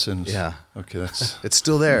 Yeah. Lessened. Yeah. Okay, that's it's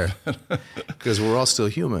still there because we're all still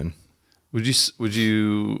human. Would you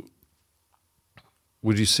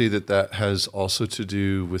say that has also to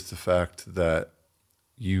do with the fact that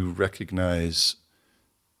you recognize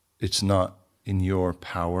it's not in your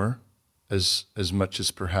power as much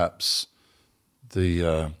as perhaps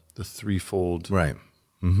the threefold, right?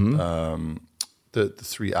 The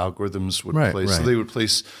three algorithms would Right, place. right. So they would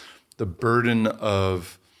place the burden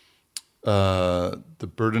of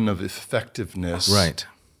effectiveness, right,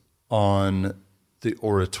 on the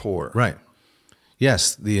orator, right.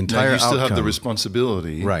 Yes, the entire now you still outcome, have the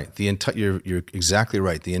responsibility, right? You're exactly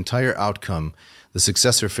right. The entire outcome, the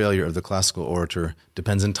success or failure of the classical orator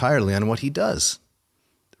depends entirely on what he does,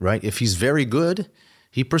 right? If he's very good,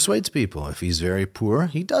 he persuades people. If he's very poor,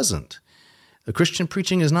 he doesn't. The Christian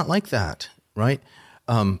preaching is not like that, right?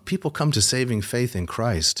 People come to saving faith in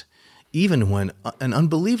Christ even when an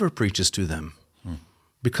unbeliever preaches to them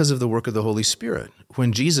because of the work of the Holy Spirit.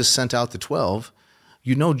 When Jesus sent out the 12,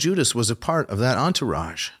 you know Judas was a part of that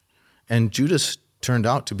entourage, and Judas turned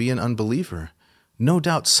out to be an unbeliever. No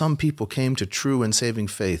doubt some people came to true and saving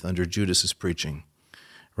faith under Judas's preaching,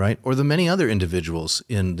 right? Or the many other individuals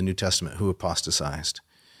in the New Testament who apostatized,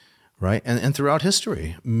 right? And throughout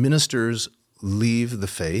history, ministers leave the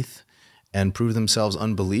faith and prove themselves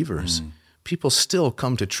unbelievers. People still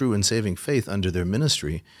come to true and saving faith under their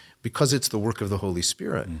ministry because it's the work of the Holy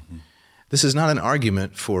Spirit. This is not an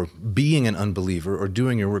argument for being an unbeliever or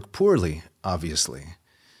doing your work poorly, obviously,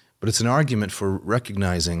 but it's an argument for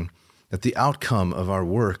recognizing that the outcome of our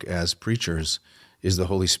work as preachers is the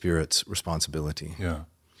Holy Spirit's responsibility. Yeah.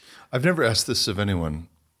 I've never asked this of anyone,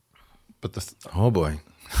 but oh boy.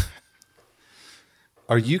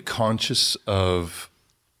 Are you conscious of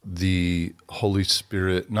the Holy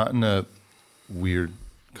Spirit, not in a weird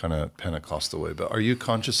kind of Pentecostal way, but are you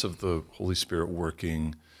conscious of the Holy Spirit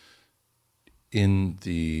working in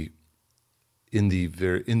the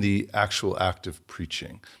actual act of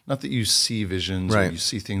preaching? Not that you see visions or you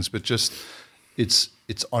see things, but just it's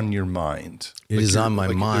on your mind. It is on my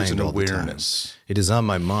mind. There's an all awareness. The time. It is on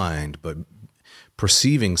my mind, but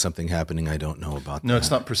perceiving something happening, I don't know about. No, it's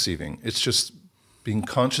not perceiving. It's just being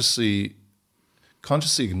consciously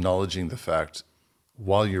acknowledging the fact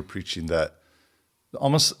while you're preaching that,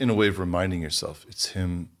 almost in a way of reminding yourself, it's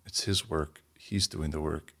him, it's his work, he's doing the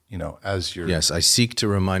work, as you're... Yes, I seek to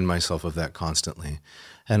remind myself of that constantly.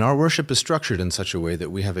 And our worship is structured in such a way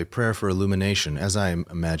that we have a prayer for illumination, as I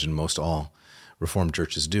imagine most all Reformed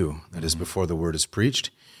churches do. That is, before the word is preached,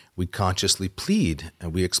 we consciously plead,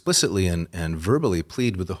 and we explicitly and verbally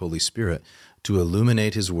plead with the Holy Spirit to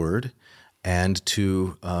illuminate his word and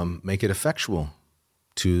to make it effectual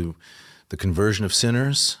to the conversion of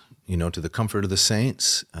sinners, to the comfort of the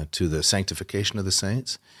saints, to the sanctification of the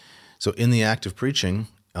saints. So in the act of preaching,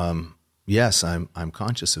 yes, I'm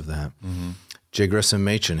conscious of that. J. Gresham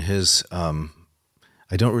Machen,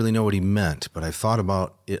 I don't really know what he meant, but I've thought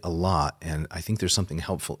about it a lot, and I think there's something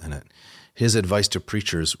helpful in it. His advice to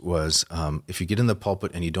preachers was, if you get in the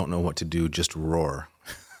pulpit and you don't know what to do, just roar.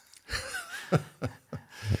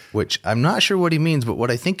 Which I'm not sure what he means, but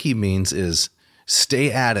what I think he means is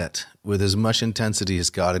stay at it with as much intensity as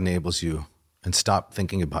God enables you and stop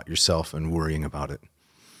thinking about yourself and worrying about it.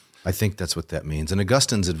 I think that's what that means. And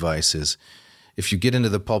Augustine's advice is, if you get into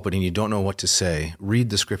the pulpit and you don't know what to say, read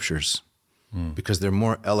the scriptures because they're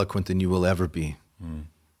more eloquent than you will ever be.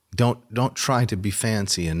 Don't try to be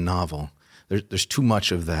fancy and novel. There's too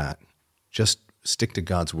much of that. Just stick to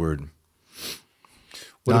God's word.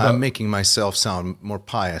 I'm making myself sound more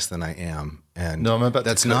pious than I am, and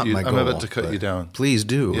that's not my goal. I'm about to cut you down. Please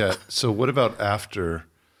do. Yeah. So what about after,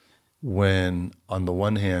 when on the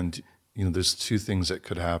one hand, there's two things that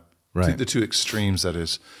could happen. Right. The two extremes, that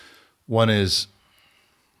is. One is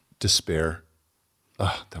despair.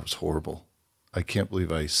 That was horrible. I can't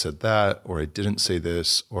believe I said that, or I didn't say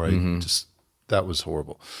this, or that was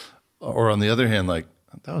horrible. Or on the other hand, that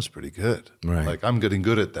was pretty good. Right. I'm getting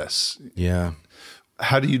good at this. Yeah.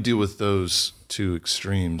 how do you deal with those two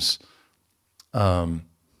extremes?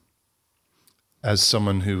 As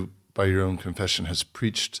someone who, by your own confession, has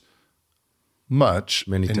preached much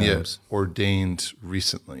many and times, yet ordained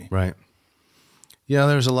recently. Right. Yeah,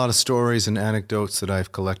 there's a lot of stories and anecdotes that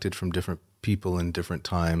I've collected from different people in different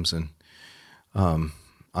times, and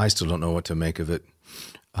I still don't know what to make of it.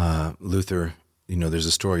 Luther, there's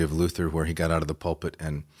a story of Luther where he got out of the pulpit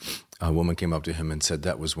and a woman came up to him and said,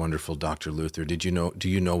 "That was wonderful, Dr. Luther. Do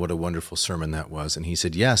you know what a wonderful sermon that was?" And he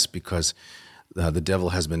said, "Yes, because the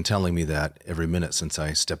devil has been telling me that every minute since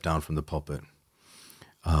I stepped down from the pulpit."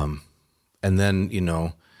 And then,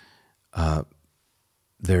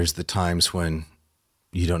 there's the times when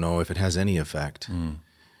you don't know if it has any effect,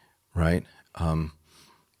 right?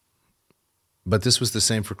 But this was the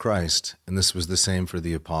same for Christ, and this was the same for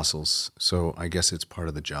the apostles. So I guess it's part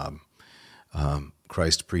of the job.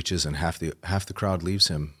 Christ preaches, and half the crowd leaves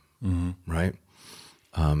him, right?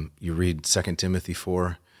 You read 2 Timothy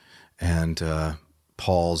 4, and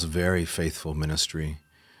Paul's very faithful ministry,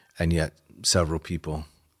 and yet several people.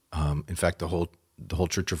 In fact, the whole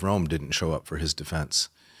Church of Rome didn't show up for his defense.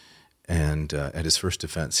 And at his first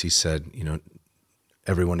defense, he said,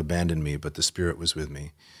 everyone abandoned me, but the Spirit was with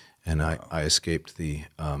me, and I escaped the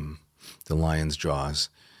lion's jaws.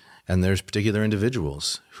 And there's particular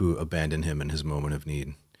individuals who abandon him in his moment of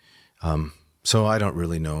need. So I don't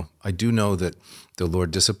really know. I do know that the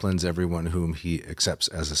Lord disciplines everyone whom he accepts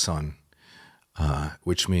as a son,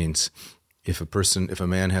 which means if a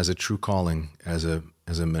man has a true calling as a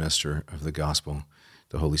minister of the gospel,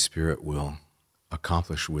 the Holy Spirit will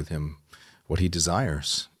accomplish with him what he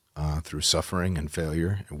desires through suffering and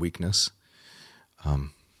failure and weakness.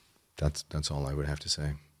 That's all I would have to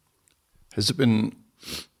say. Has it been,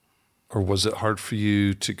 or was it hard for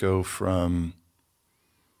you to go from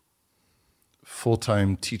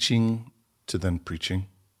full-time teaching to then preaching?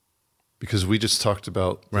 Because we just talked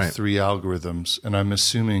about the Right. 3 algorithms, and I'm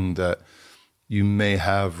assuming that you may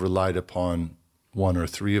have relied upon 1 or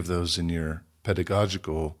 3 of those in your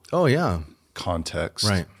pedagogical context.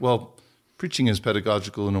 Right. Well, preaching is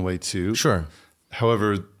pedagogical in a way too. Sure.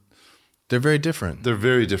 However, They're very different. they're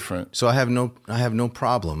very different. So I have no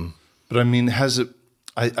problem. But I mean, has it,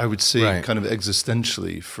 I would say Right. kind of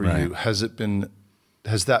existentially for Right. you, has that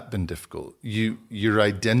been difficult? Your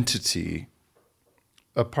identity,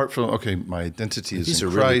 apart from, okay, my identity is These in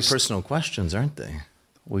are really Christ. personal questions, aren't they?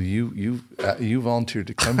 Well, you volunteered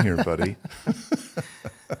to come here, buddy.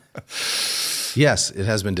 Yes, it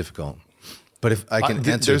has been difficult. But if I can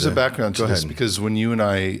answer there's a background to go this ahead. because when you and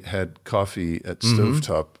I had coffee at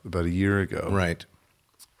Stovetop about a year ago, Right.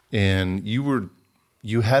 and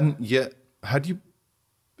you hadn't yet, had you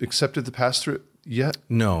accepted the pastorate yet?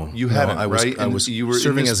 No. You hadn't, I was, right? I And was you were in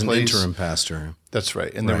serving this as an place- interim pastor. That's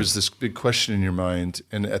right. And there was this big question in your mind.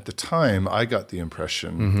 And at the time, I got the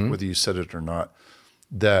impression, whether you said it or not,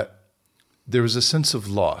 that there was a sense of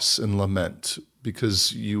loss and lament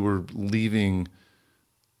because you were leaving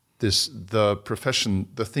the profession,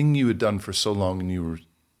 the thing you had done for so long, and you were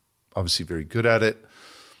obviously very good at it.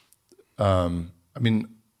 I mean,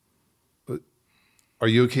 are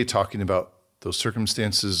you okay talking about those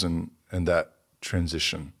circumstances and that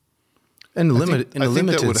transition? In a I think that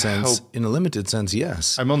limited would sense, help. in a limited sense,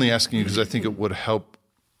 yes. I'm only asking you because I think it would help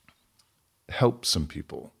some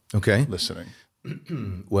people Okay. listening.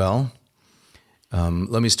 Well,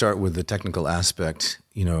 let me start with the technical aspect.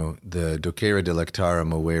 The docere delectare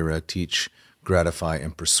movere, teach, gratify,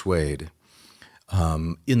 and persuade.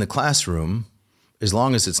 In the classroom, as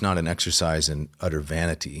long as it's not an exercise in utter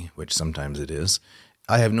vanity, which sometimes it is,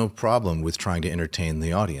 I have no problem with trying to entertain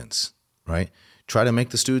the audience, right? Try to make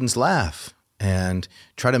the students laugh and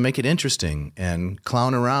try to make it interesting and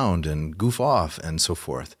clown around and goof off and so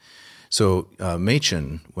forth. So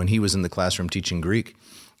Machen, when he was in the classroom teaching Greek,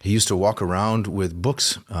 he used to walk around with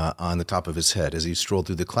books on the top of his head as he strolled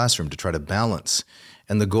through the classroom to try to balance.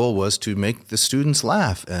 And the goal was to make the students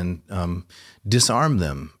laugh and disarm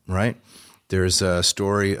them, right? There's a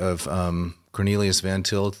story of Cornelius Van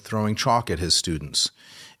Til throwing chalk at his students.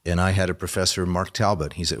 And I had a professor, Mark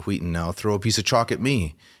Talbot, he's at Wheaton now, throw a piece of chalk at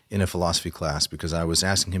me in a philosophy class because I was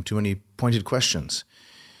asking him too many pointed questions.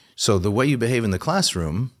 So the way you behave in the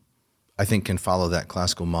classroom, I think, can follow that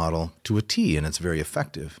classical model to a T, and it's very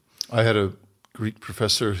effective. I had a Greek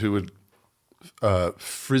professor who would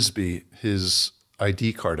frisbee his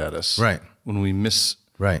ID card at us Right. when we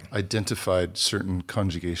Right. misidentified certain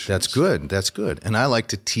conjugations. That's good. That's good. And I like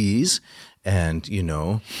to tease and,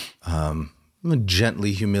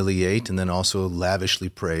 gently humiliate and then also lavishly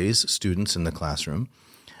praise students in the classroom.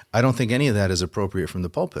 I don't think any of that is appropriate from the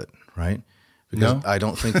pulpit, right? Because No? I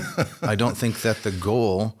don't think that the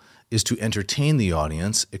goal is to entertain the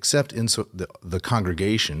audience, except in the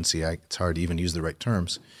congregation. See, it's hard to even use the right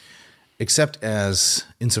terms. Except as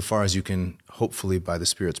insofar as you can, hopefully by the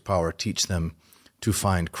Spirit's power, teach them to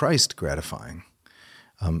find Christ gratifying.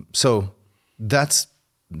 So that's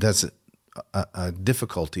a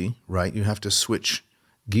difficulty, right? You have to switch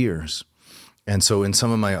gears. And so in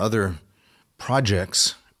some of my other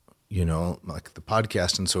projects, like the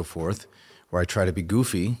podcast and so forth, where I try to be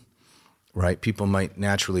goofy, right? People might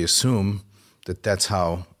naturally assume that that's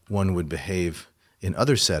how one would behave in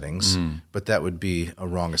other settings, but that would be a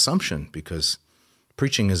wrong assumption, because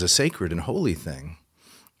preaching is a sacred and holy thing,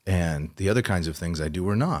 and the other kinds of things I do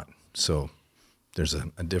are not. So there's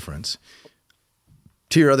a difference.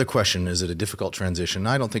 To your other question, is it a difficult transition?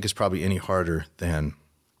 I don't think it's probably any harder than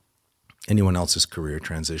anyone else's career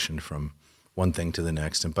transitioned from one thing to the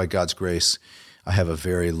next. And by God's grace, I have a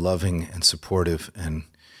very loving and supportive and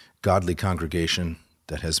godly congregation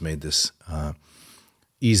that has made this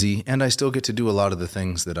easy, and I still get to do a lot of the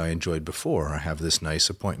things that I enjoyed before. I have this nice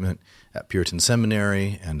appointment at Puritan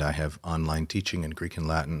Seminary, and I have online teaching in Greek and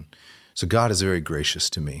Latin. So God is very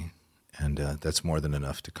gracious to me, and that's more than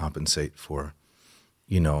enough to compensate for,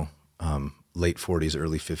 late 40s,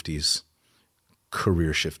 early 50s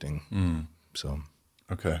career shifting. So,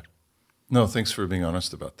 okay. No, thanks for being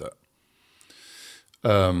honest about that.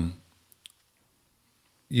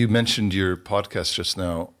 You mentioned your podcast just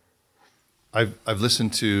now. I've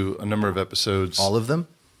listened to a number of episodes. All of them?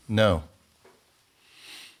 No.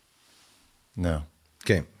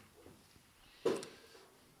 Okay.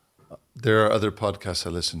 There are other podcasts I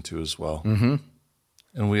listen to as well. Mm-hmm.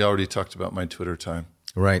 And we already talked about my Twitter time.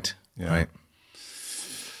 Right. Yeah. Right.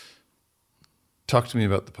 Talk to me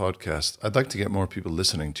about the podcast. I'd like to get more people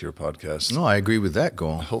listening to your podcast. No, I agree with that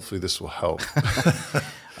goal. Hopefully this will help.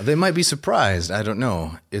 They might be surprised. I don't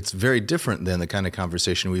know. It's very different than the kind of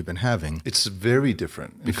conversation we've been having. It's very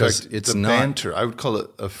different. Because in fact, it's the not... banter, I would call it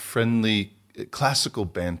a friendly, classical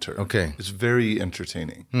banter. Okay. It's very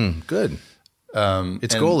entertaining. Good.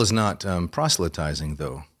 Its goal is not proselytizing,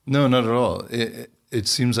 though. No, not at all. It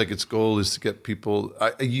seems like its goal is to get people...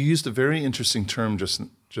 you used a very interesting term just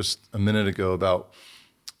a minute ago about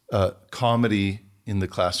comedy in the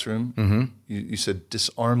classroom. Mm-hmm. You said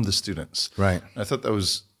disarm the students. Right. And I thought that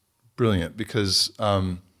was brilliant, because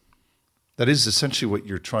that is essentially what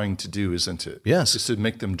you're trying to do, isn't it? Yes. Is to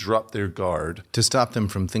make them drop their guard. To stop them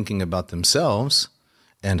from thinking about themselves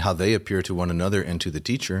and how they appear to one another and to the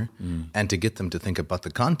teacher, and to get them to think about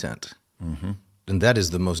the content. Mm-hmm. And that is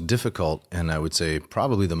the most difficult, and I would say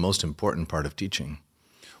probably the most important part of teaching.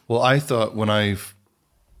 Well, I thought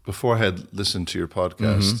before I had listened to your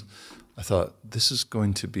podcast, I thought this is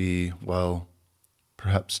going to be,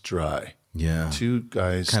 perhaps dry. Yeah. Two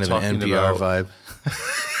guys kind of talking an NPR vibe.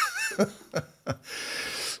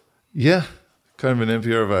 Yeah, kind of an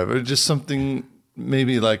NPR vibe. Or just something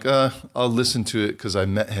maybe like, I'll listen to it because I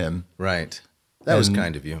met him. Right. That was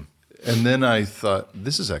kind of you. And then I thought,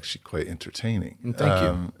 this is actually quite entertaining. Thank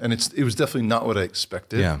you. And it was definitely not what I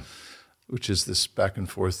expected. Yeah. Which is this back and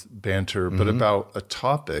forth banter, but about a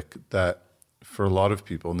topic that for a lot of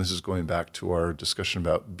people, and this is going back to our discussion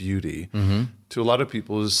about beauty, to a lot of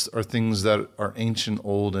people are things that are ancient,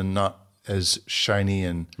 old, and not as shiny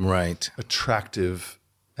and attractive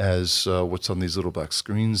as what's on these little black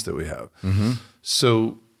screens that we have. Mm-hmm.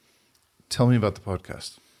 So tell me about the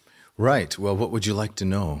podcast. Right. Well, what would you like to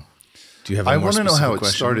know? Do you have a I more want to know how it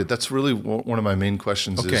question? started. That's really one of my main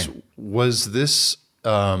questions is, was this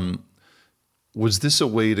a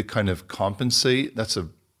way to kind of compensate? That's a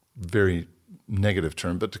very negative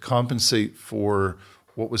term, but to compensate for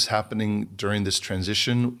what was happening during this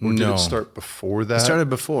transition? Or did it start before that? It started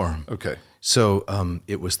before. Okay. So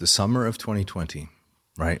it was the summer of 2020,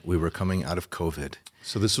 right? We were coming out of COVID.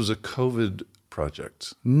 So this was a COVID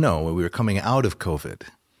project? No, we were coming out of COVID.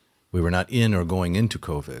 We were not in or going into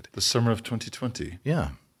COVID. The summer of 2020?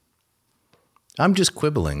 Yeah. I'm just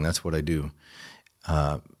quibbling. That's what I do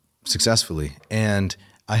successfully. And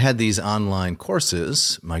I had these online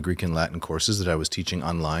courses, my Greek and Latin courses that I was teaching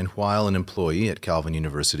online while an employee at Calvin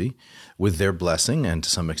University, with their blessing and to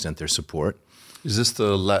some extent their support. Is this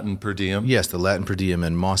the Latin per diem? Yes, the Latin per diem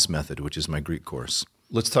and Moss method, which is my Greek course.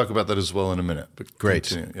 Let's talk about that as well in a minute. But great.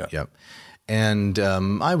 Continue. Yeah. Yep. And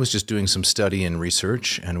I was just doing some study and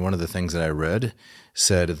research, and one of the things that I read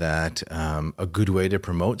said that a good way to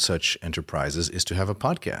promote such enterprises is to have a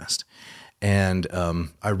podcast. And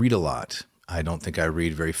I read a lot. I don't think I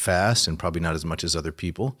read very fast, and probably not as much as other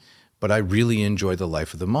people, but I really enjoy the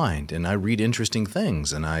life of the mind, and I read interesting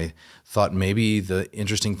things, and I thought maybe the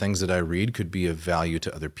interesting things that I read could be of value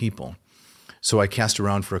to other people. So I cast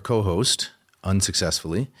around for a co-host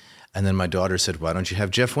unsuccessfully. And then my daughter said, why don't you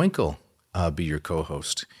have Jeff Winkle be your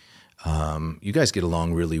co-host? You guys get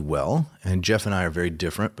along really well. And Jeff and I are very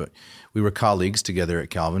different, but we were colleagues together at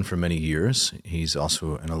Calvin for many years. He's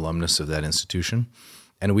also an alumnus of that institution.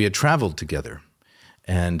 And we had traveled together.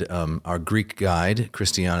 And our Greek guide,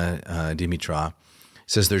 Christiana Dimitra,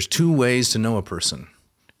 says there's 2 ways to know a person: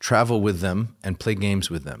 travel with them and play games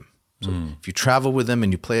with them. So if you travel with them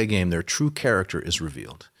and you play a game, their true character is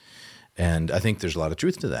revealed. And I think there's a lot of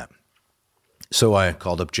truth to that. So I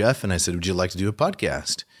called up Jeff and I said, would you like to do a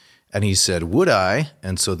podcast? And he said, would I?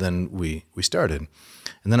 And so then we started.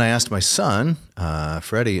 And then I asked my son,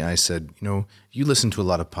 Freddie, I said, you listen to a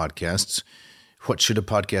lot of podcasts. What should a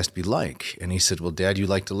podcast be like? And he said, well, Dad, you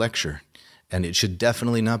like to lecture, and it should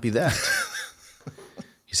definitely not be that.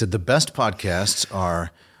 He said, the best podcasts are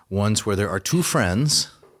ones where there are 2 friends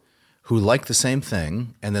who like the same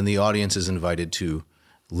thing, and then the audience is invited to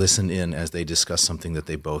listen in as they discuss something that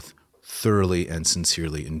they both thoroughly and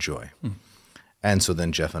sincerely enjoy. And so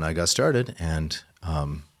then Jeff and I got started, and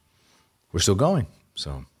we're still going.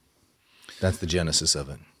 So that's the genesis of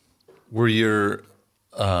it. Were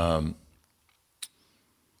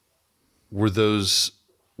those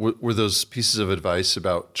pieces of advice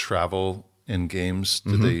about travel and games,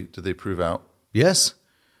 did they prove out? Yes.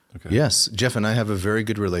 Okay. Yes. Jeff and I have a very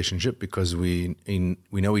good relationship because we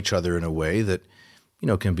know each other in a way that,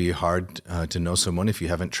 can be hard to know someone if you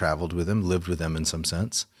haven't traveled with them, lived with them in some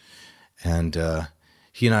sense. And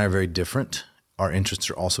he and I are very different. Our interests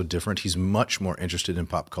are also different. He's much more interested in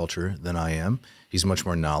pop culture than I am. He's much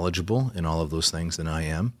more knowledgeable in all of those things than I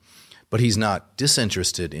am. But he's not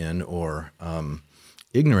disinterested in or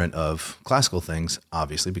ignorant of classical things,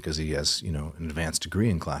 obviously, because he has, an advanced degree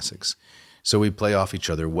in classics. So we play off each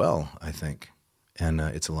other well, I think, and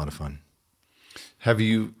it's a lot of fun. Have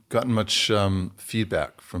you gotten much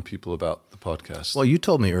feedback from people about the podcast? Well, you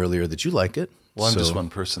told me earlier that you like it. Well, I'm just one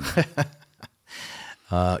person.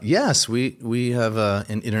 Yes, we have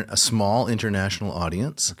a small international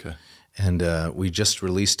audience. Okay. And we just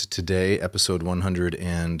released today episode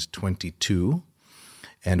 122.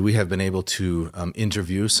 And we have been able to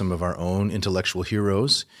interview some of our own intellectual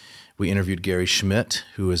heroes. We interviewed Gary Schmidt,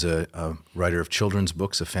 who is a writer of children's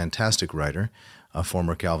books, a fantastic writer, a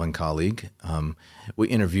former Calvin colleague. We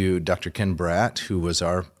interviewed Dr. Ken Bratt, who was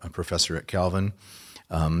our professor at Calvin,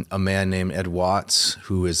 a man named Ed Watts,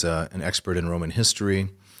 who is an expert in Roman history.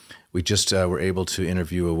 We just were able to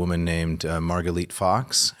interview a woman named Marguerite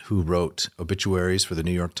Fox, who wrote obituaries for the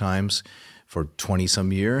New York Times for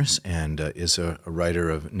 20-some years and is a writer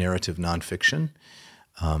of narrative nonfiction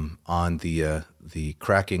on the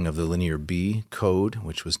cracking of the Linear B code,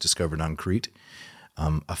 which was discovered on Crete.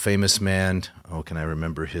 A famous man, can I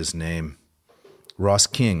remember his name? Ross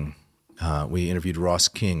King. We interviewed Ross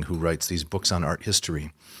King, who writes these books on art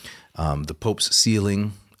history. The Pope's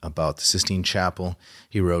Ceiling, about the Sistine Chapel.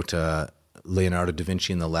 He wrote Leonardo da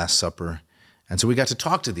Vinci and the Last Supper. And so we got to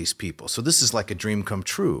talk to these people. So this is like a dream come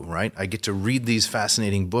true, right? I get to read these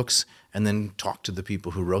fascinating books and then talk to the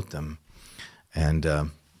people who wrote them. And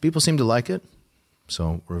people seem to like it,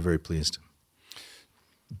 so we're very pleased.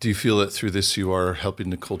 Do you feel that through this you are helping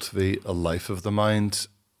to cultivate a life of the mind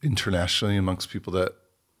internationally amongst people that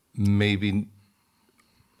maybe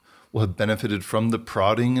will have benefited from the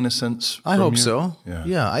prodding in a sense? I hope you? so.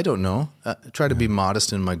 Yeah, I don't know. Try to be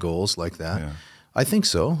modest in my goals like that. Yeah. I think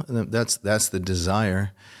so. That's the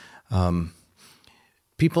desire.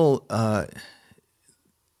 People,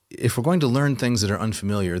 if we're going to learn things that are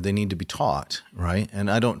unfamiliar, they need to be taught, right?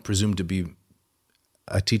 And I don't presume to be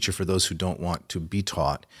a teacher for those who don't want to be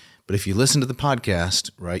taught. But if you listen to the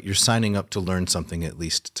podcast, right, you're signing up to learn something at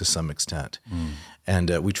least to some extent. And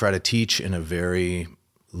we try to teach in a very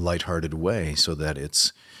lighthearted way so that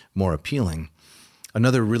it's more appealing.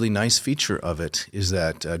 Another really nice feature of it is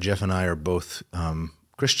that Jeff and I are both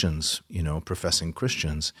Christians, professing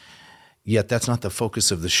Christians, yet that's not the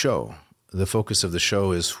focus of the show. The focus of the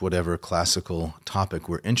show is whatever classical topic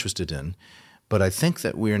we're interested in, but I think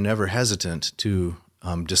that we are never hesitant to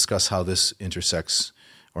discuss how this intersects,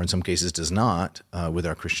 or in some cases does not, with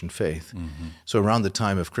our Christian faith. Mm-hmm. So around the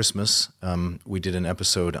time of Christmas, we did an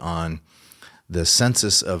episode on the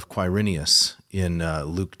census of Quirinius in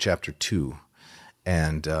Luke chapter 2.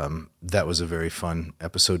 And that was a very fun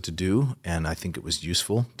episode to do, and I think it was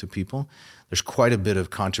useful to people. There's quite a bit of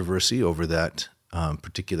controversy over that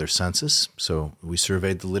particular census, so we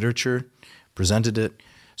surveyed the literature, presented it.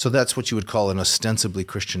 So that's what you would call an ostensibly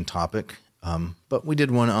Christian topic. But we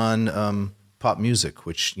did one on pop music,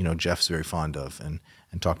 which Jeff's very fond of, and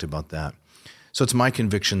talked about that. So it's my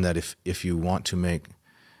conviction that if you want to make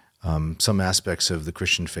some aspects of the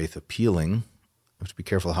Christian faith appealing. I have to be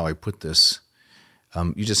careful how I put this.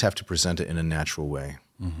 You just have to present it in a natural way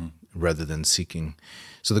rather than seeking.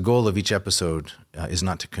 So the goal of each episode is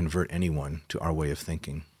not to convert anyone to our way of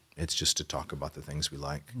thinking. It's just to talk about the things we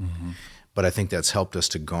like. But I think that's helped us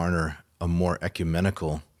to garner a more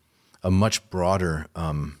ecumenical, a much broader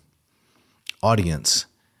audience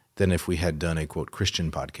than if we had done a, quote,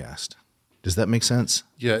 Christian podcast. Does that make sense?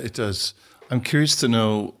 Yeah, it does. I'm curious to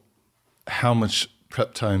know how much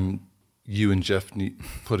prep time you and Jeff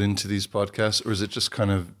put into these podcasts, or is it just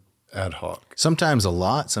kind of ad hoc? Sometimes a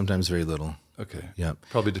lot, sometimes very little. Okay. Yeah.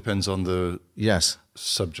 Probably depends on the yes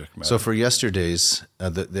subject matter. So for yesterday's,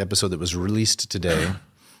 the episode that was released today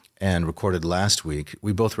and recorded last week,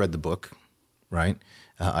 we both read the book, right?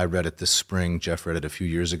 I read it this spring. Jeff read it a few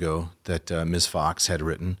years ago that Ms. Fox had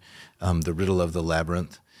written, The Riddle of the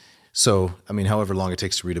Labyrinth. So, I mean, however long it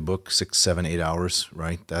takes to read a book, 6, 7, 8 hours,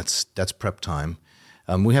 right? That's prep time.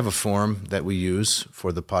 We have a form that we use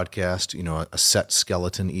for the podcast, a set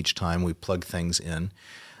skeleton each time we plug things in.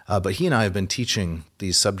 But he and I have been teaching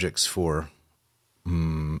these subjects for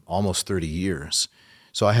almost 30 years.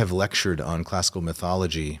 So I have lectured on classical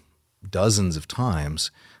mythology dozens of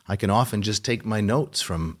times. I can often just take my notes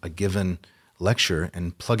from a given lecture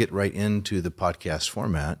and plug it right into the podcast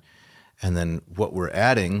format. And then what we're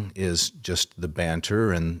adding is just the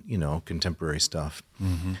banter and, contemporary stuff.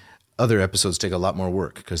 Other episodes take a lot more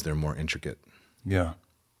work because they're more intricate. Yeah.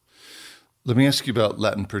 Let me ask you about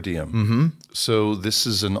Latin per diem. So this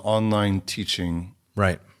is an online teaching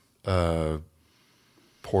right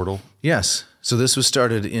portal. Yes. So this was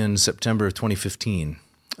started in September of 2015.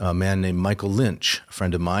 A man named Michael Lynch, a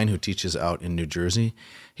friend of mine who teaches out in New Jersey,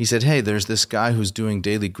 he said, hey, there's this guy who's doing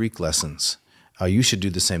daily Greek lessons. You should do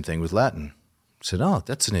the same thing with Latin. I said, oh,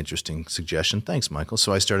 that's an interesting suggestion. Thanks, Michael.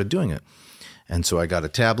 So I started doing it. And so I got a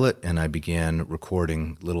tablet and I began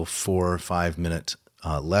recording little 4 or 5 minute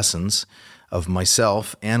lessons of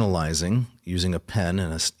myself analyzing using a pen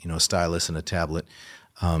and a stylus and a tablet,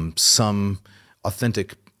 some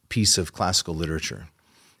authentic piece of classical literature.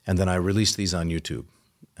 And then I released these on YouTube.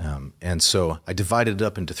 And so I divided it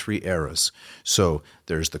up into 3 eras. So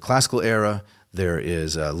there's the classical era, there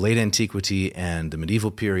is late antiquity and the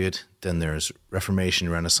medieval period, then there's Reformation,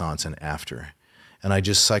 Renaissance, and after. And I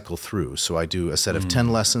just cycle through. So I do a set of 10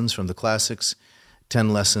 lessons from the classics,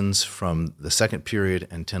 10 lessons from the second period,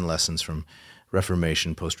 and 10 lessons from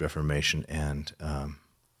Reformation, post-Reformation, and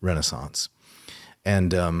Renaissance.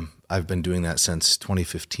 And I've been doing that since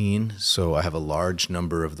 2015, so I have a large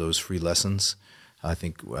number of those free lessons. I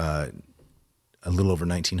think a little over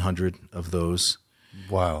 1,900 of those.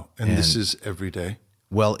 Wow. And this is every day?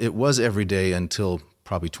 Well, it was every day until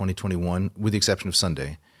probably 2021, with the exception of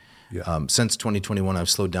Sunday. Yeah. Since 2021, I've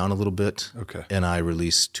slowed down a little bit, Okay. and I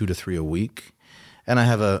release 2 to 3 a week. And I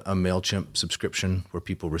have a MailChimp subscription where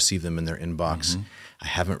people receive them in their inbox. I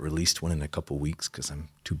haven't released one in a couple weeks because I'm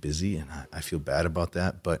too busy, and I feel bad about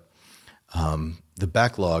that. But the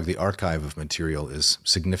backlog, the archive of material is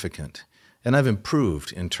significant. And I've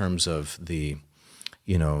improved in terms of the,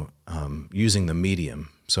 using the medium.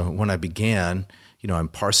 So when I began, I'm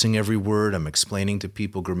parsing every word. I'm explaining to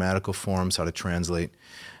people grammatical forms, how to translate.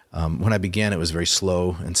 When I began, it was very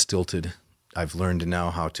slow and stilted. I've learned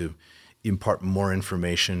now how to impart more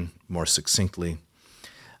information more succinctly.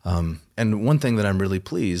 And one thing that I'm really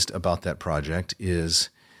pleased about that project is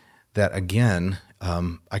that, again,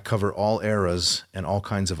 I cover all eras and all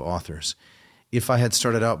kinds of authors. If I had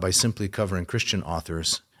started out by simply covering Christian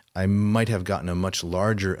authors, I might have gotten a much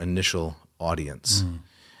larger initial audience.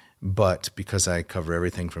 But because I cover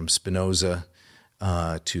everything from Spinoza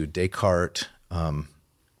to Descartes,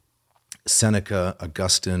 Seneca,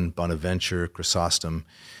 Augustine, Bonaventure, Chrysostom,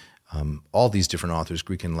 all these different authors,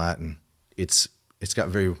 Greek and Latin, it's got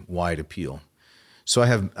very wide appeal. So I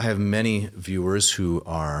have many viewers who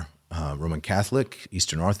are Roman Catholic,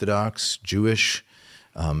 Eastern Orthodox, Jewish,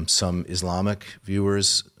 some Islamic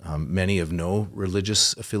viewers, many of no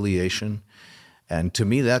religious affiliation, and to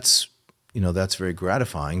me that's very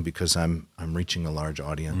gratifying because I'm reaching a large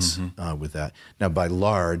audience with that. Now, by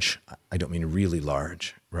large, I don't mean really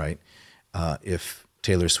large, right? If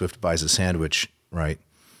Taylor Swift buys a sandwich, right,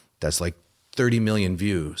 that's like 30 million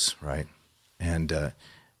views, right? And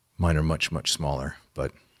mine are much, much smaller.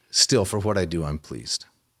 But still, for what I do, I'm pleased.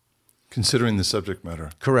 Considering the subject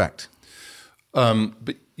matter. Correct.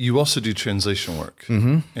 But you also do translation work.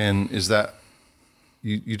 And is that,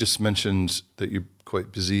 you just mentioned that you're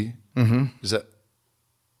quite busy. Is that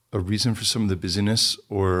a reason for some of the busyness?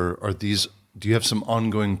 Or do you have some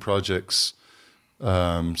ongoing projects,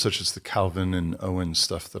 such as the Calvin and Owen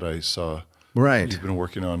stuff that I saw Right. you've been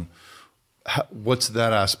working on. What's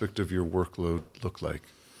that aspect of your workload look like?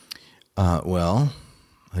 Well,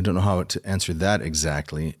 I don't know how to answer that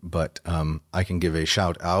exactly, but I can give a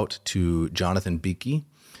shout out to Jonathan Beakey,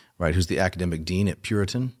 right, who's the academic dean at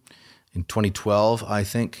Puritan. In 2012, I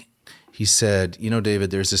think, he said,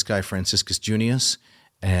 David, there's this guy, Franciscus Junius,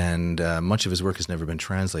 and much of his work has never been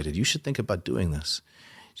translated. You should think about doing this.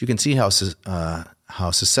 You can see how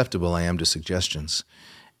susceptible I am to suggestions.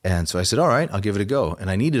 And so I said, all right, I'll give it a go. And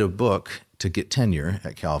I needed a book to get tenure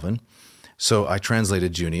at Calvin. So I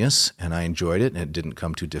translated Junius, and I enjoyed it, and it didn't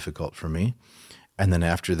come too difficult for me. And then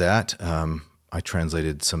after that, I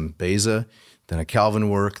translated some Beza, then a Calvin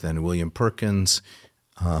work, then William Perkins.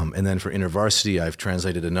 And then for InterVarsity, I've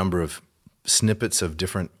translated a number of snippets of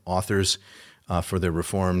different authors for the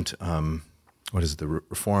Reformed, the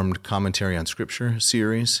Reformed Commentary on Scripture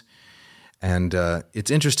series. And it's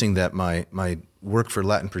interesting that my work for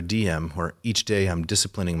Latin Per Diem, where each day I'm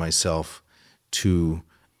disciplining myself to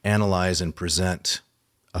analyze and present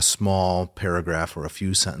a small paragraph or a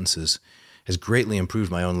few sentences, has greatly improved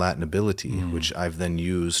my own Latin ability, which I've then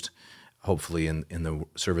used, hopefully, in the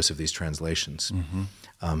service of these translations.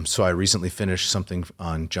 So I recently finished something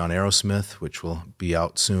on John Arrowsmith, which will be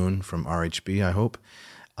out soon from RHB, I hope.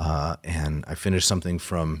 And I finished something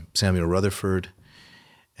from Samuel Rutherford.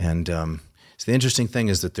 And so the interesting thing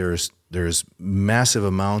is that there's massive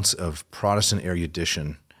amounts of Protestant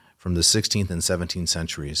erudition from the 16th and 17th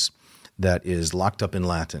centuries that is locked up in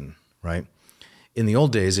Latin, right? In the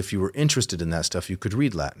old days, if you were interested in that stuff, you could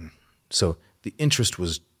read Latin. So the interest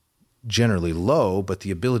was generally low, but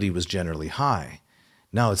the ability was generally high.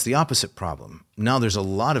 Now it's the opposite problem. Now there's a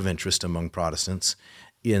lot of interest among Protestants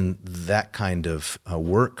in that kind of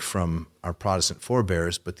work from our Protestant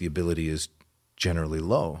forebears, but the ability is generally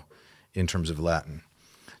low in terms of Latin.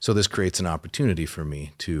 So this creates an opportunity for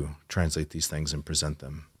me to translate these things and present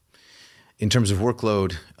them. In terms of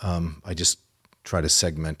workload, I just try to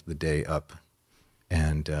segment the day up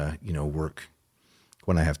and work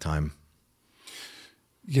when I have time.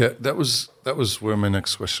 Yeah, that was where my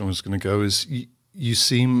next question was going to go. Is you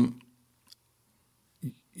seem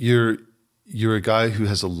you're a guy who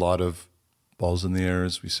has a lot of balls in the air,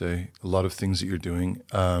 as we say, a lot of things that you're doing.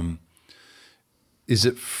 Is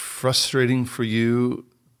it frustrating for you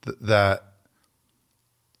that,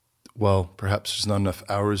 well, perhaps there's not enough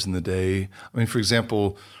hours in the day? I mean, for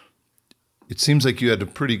example, it seems like you had a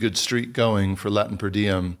pretty good streak going for Latin Per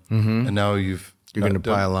Diem, and now you're going to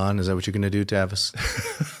pile on? Is that what you're going to do, Tavis?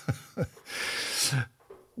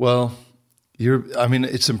 Well,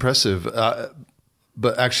 it's impressive.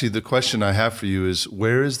 But actually, the question I have for you is,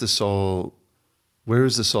 where is this all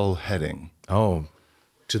heading? Oh,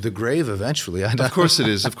 to the grave eventually. Of course it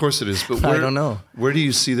is. But I don't know. Where do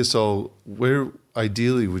you see this all? Where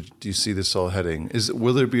ideally do you see this all heading?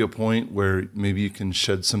 Will there be a point where maybe you can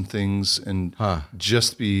shed some things and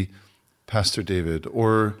just be Pastor David,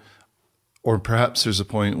 or perhaps there's a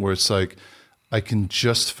point where it's like I can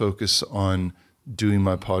just focus on doing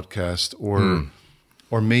my podcast,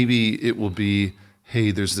 or maybe it will be, hey,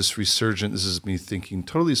 there's this resurgence. This is me thinking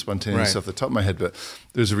totally spontaneous off the top of my head, but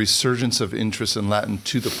there's a resurgence of interest in Latin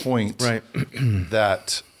to the point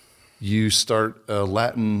that you start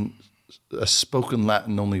a spoken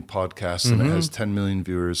Latin only podcast, and it has 10 million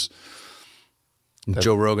viewers.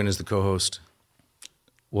 Joe Rogan is the co-host.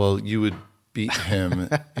 Well, you would beat him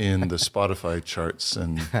in the Spotify charts,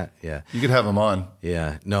 and yeah, you could have him on.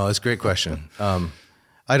 Yeah, no, that's a great question.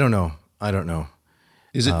 I don't know.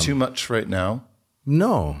 Is it too much right now?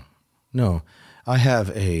 No. I have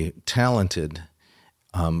a talented,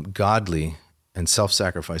 godly, and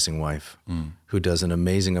self-sacrificing wife who does an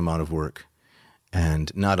amazing amount of work.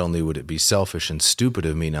 And not only would it be selfish and stupid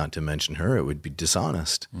of me not to mention her, it would be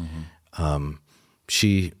dishonest.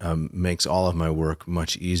 She makes all of my work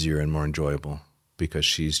much easier and more enjoyable because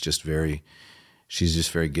she's just very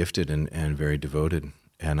gifted and very devoted.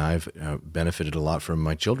 And I've benefited a lot from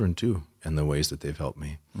my children too, and the ways that they've helped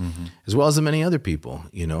me, as well as the many other people,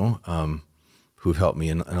 who've helped me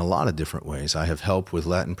in a lot of different ways. I have helped with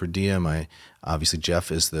Latin Per Diem. Obviously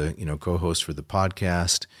Jeff is the co-host for the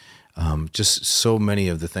podcast. Just so many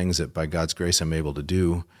of the things that by God's grace I'm able to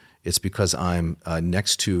do. It's because I'm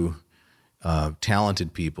next to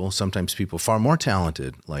talented people, sometimes people far more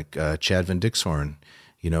talented, like Chad Van Dixhorn,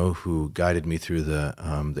 who guided me through the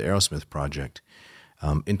Arrowsmith project.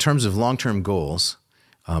 In terms of long-term goals,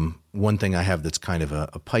 one thing I have that's kind of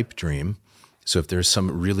a pipe dream, so if there's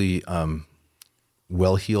some really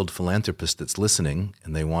well-heeled philanthropist that's listening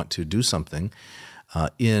and they want to do something,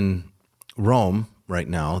 in Rome right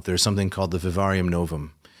now, there's something called the Vivarium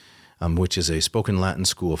Novum. which is a spoken Latin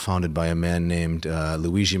school founded by a man named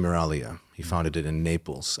Luigi Miraglia. He founded it in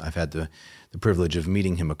Naples. I've had the privilege of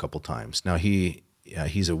meeting him a couple times. Now,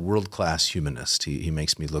 he's a world-class humanist. He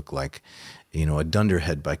makes me look like, a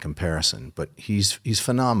dunderhead by comparison, but he's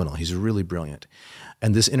phenomenal. He's really brilliant.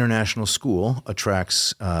 And this international school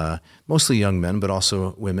attracts mostly young men, but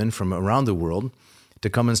also women from around the world to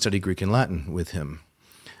come and study Greek and Latin with him.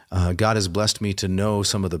 God has blessed me to know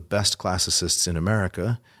some of the best classicists in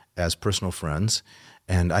America as personal friends,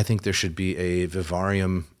 and I think there should be a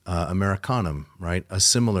vivarium Americanum, right? A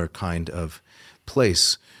similar kind of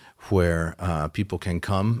place where people can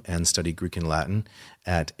come and study Greek and Latin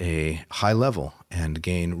at a high level and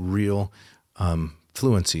gain real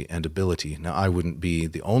fluency and ability. Now, I wouldn't be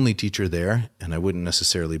the only teacher there, and I wouldn't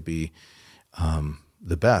necessarily be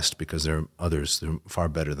the best, because there are others that are far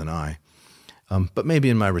better than I. But maybe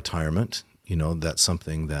in my retirement, that's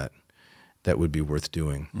something that would be worth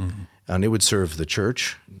doing. Mm-hmm. And it would serve the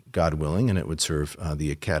church, God willing, and it would serve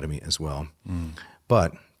the academy as well. Mm.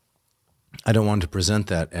 But I don't want to present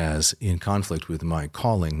that as in conflict with my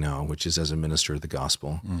calling now, which is as a minister of the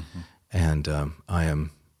gospel. Mm-hmm. And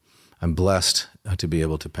I'm blessed to be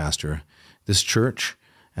able to pastor this church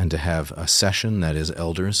and to have a session that is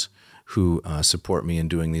elders who support me in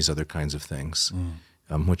doing these other kinds of things,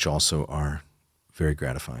 which also are very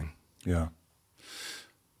gratifying. Yeah.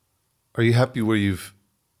 Are you happy where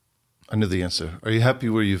I know the answer. Are you happy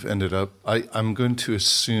where you've ended up? I'm going to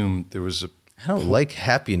assume there was I don't like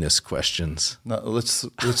happiness questions. No, let's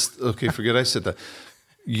okay, forget I said that.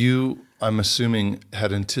 You, I'm assuming,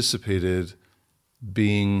 had anticipated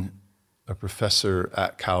being a professor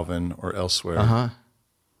at Calvin or elsewhere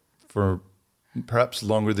for perhaps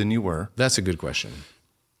longer than you were. That's a good question.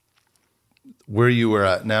 Where you are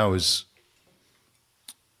at now is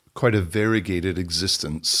quite a variegated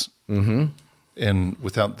existence, and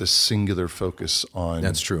without this singular focus on.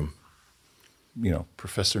 That's true.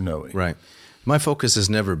 Professor Noe. Right. My focus has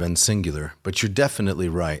never been singular, but you're definitely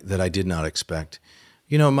right that I did not expect.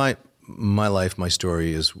 My life, my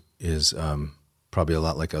story is probably a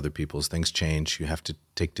lot like other people's. Things change. You have to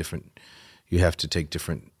take different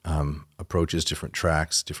approaches, different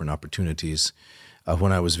tracks, different opportunities.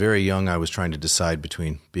 When I was very young, I was trying to decide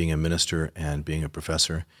between being a minister and being a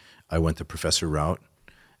professor. I went the professor route,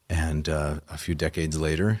 and a few decades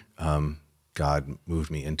later, God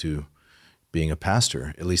moved me into being a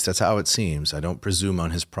pastor. At least that's how it seems. I don't presume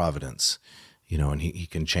on his providence, and he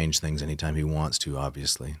can change things anytime he wants to,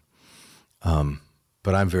 obviously.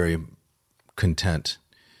 But I'm very content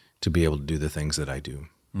to be able to do the things that I do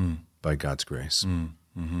by God's grace.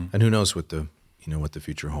 Mm-hmm. And who knows what the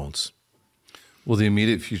future holds. Well, the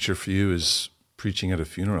immediate future for you is preaching at a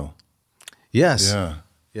funeral. Yes.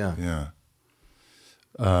 Yeah.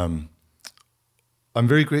 I'm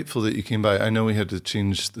very grateful that you came by. I know we had to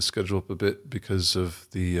change the schedule up a bit because of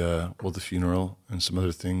the funeral and some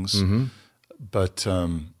other things. Mm-hmm. But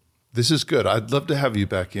this is good. I'd love to have you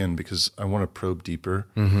back in because I want to probe deeper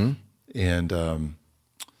and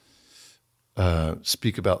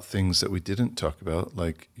speak about things that we didn't talk about,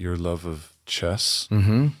 like your love of chess,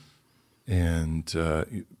 and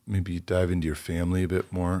maybe dive into your family a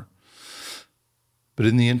bit more. But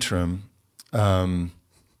in the interim,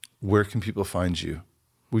 where can people find you?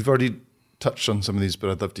 We've already touched on some of these,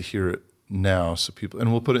 but I'd love to hear it now,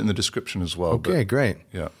 and we'll put it in the description as well. Okay, great.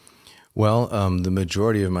 Yeah. Well, the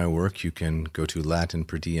majority of my work, you can go to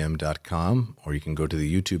latinperdiem.com, or you can go to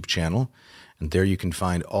the YouTube channel, and there you can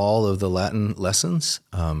find all of the Latin lessons.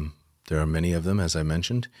 There are many of them, as I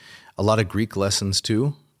mentioned. A lot of Greek lessons,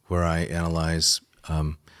 too, where I analyze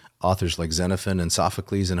authors like Xenophon and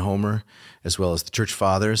Sophocles and Homer, as well as the Church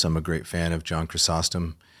Fathers. I'm a great fan of John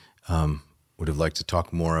Chrysostom. Would have liked to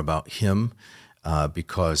talk more about him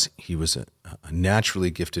because he was a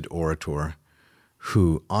naturally gifted orator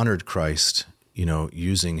who honored Christ,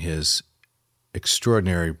 using his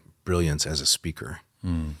extraordinary brilliance as a speaker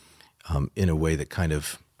in a way that kind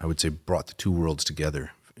of, I would say, brought the two worlds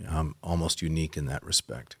together, almost unique in that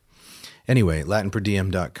respect. Anyway,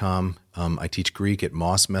 latinperdiem.com. I teach Greek at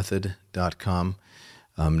mossmethod.com,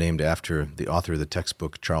 named after the author of the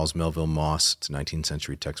textbook, Charles Melville Moss. It's a 19th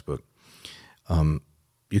century textbook.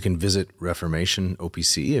 You can visit Reformation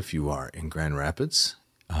OPC if you are in Grand Rapids.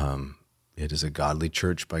 It is a godly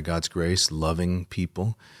church by God's grace, loving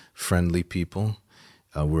people, friendly people.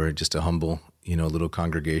 We're just a humble, little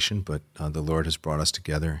congregation, but the Lord has brought us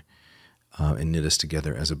together and knit us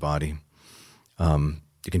together as a body.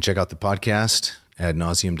 You can check out the podcast,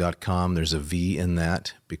 adnauseum.com. There's a V in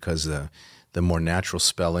that because The more natural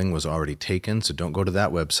spelling was already taken, so don't go to that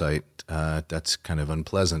website. That's kind of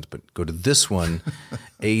unpleasant, but go to this one,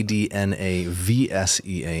 ADNAVSEAM,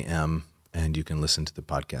 and you can listen to the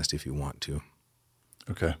podcast if you want to.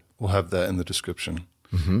 Okay. We'll have that in the description.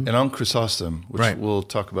 And on Chrysostom, which we'll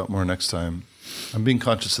talk about more next time, I'm being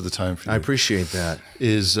conscious of the time for you. I appreciate that.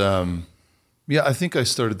 I think I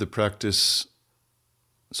started the practice,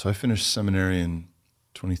 so I finished seminary in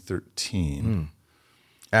 2013.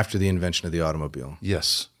 After the invention of the automobile.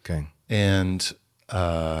 Yes. Okay. And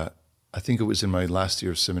I think it was in my last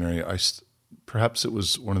year of seminary. Perhaps it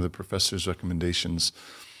was one of the professor's recommendations,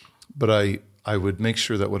 but I would make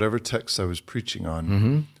sure that whatever text I was preaching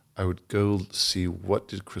on, I would go see what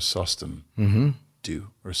did Chrysostom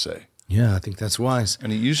do or say. Yeah, I think that's wise.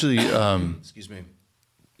 And it usually, excuse me,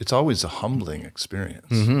 it's always a humbling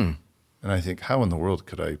experience. And I think, how in the world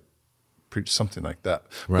could I preach something like that?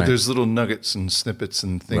 But there's little nuggets and snippets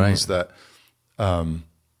and things that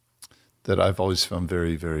that I've always found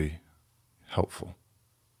very, very helpful.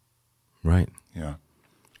 Right. Yeah.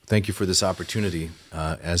 Thank you for this opportunity,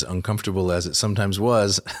 as uncomfortable as it sometimes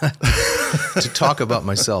was, to talk about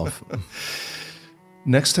myself.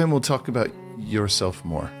 Next time we'll talk about yourself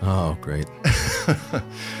more. Oh, great.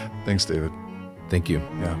 Thanks, David. Thank you.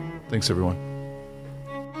 Yeah. Thanks, everyone.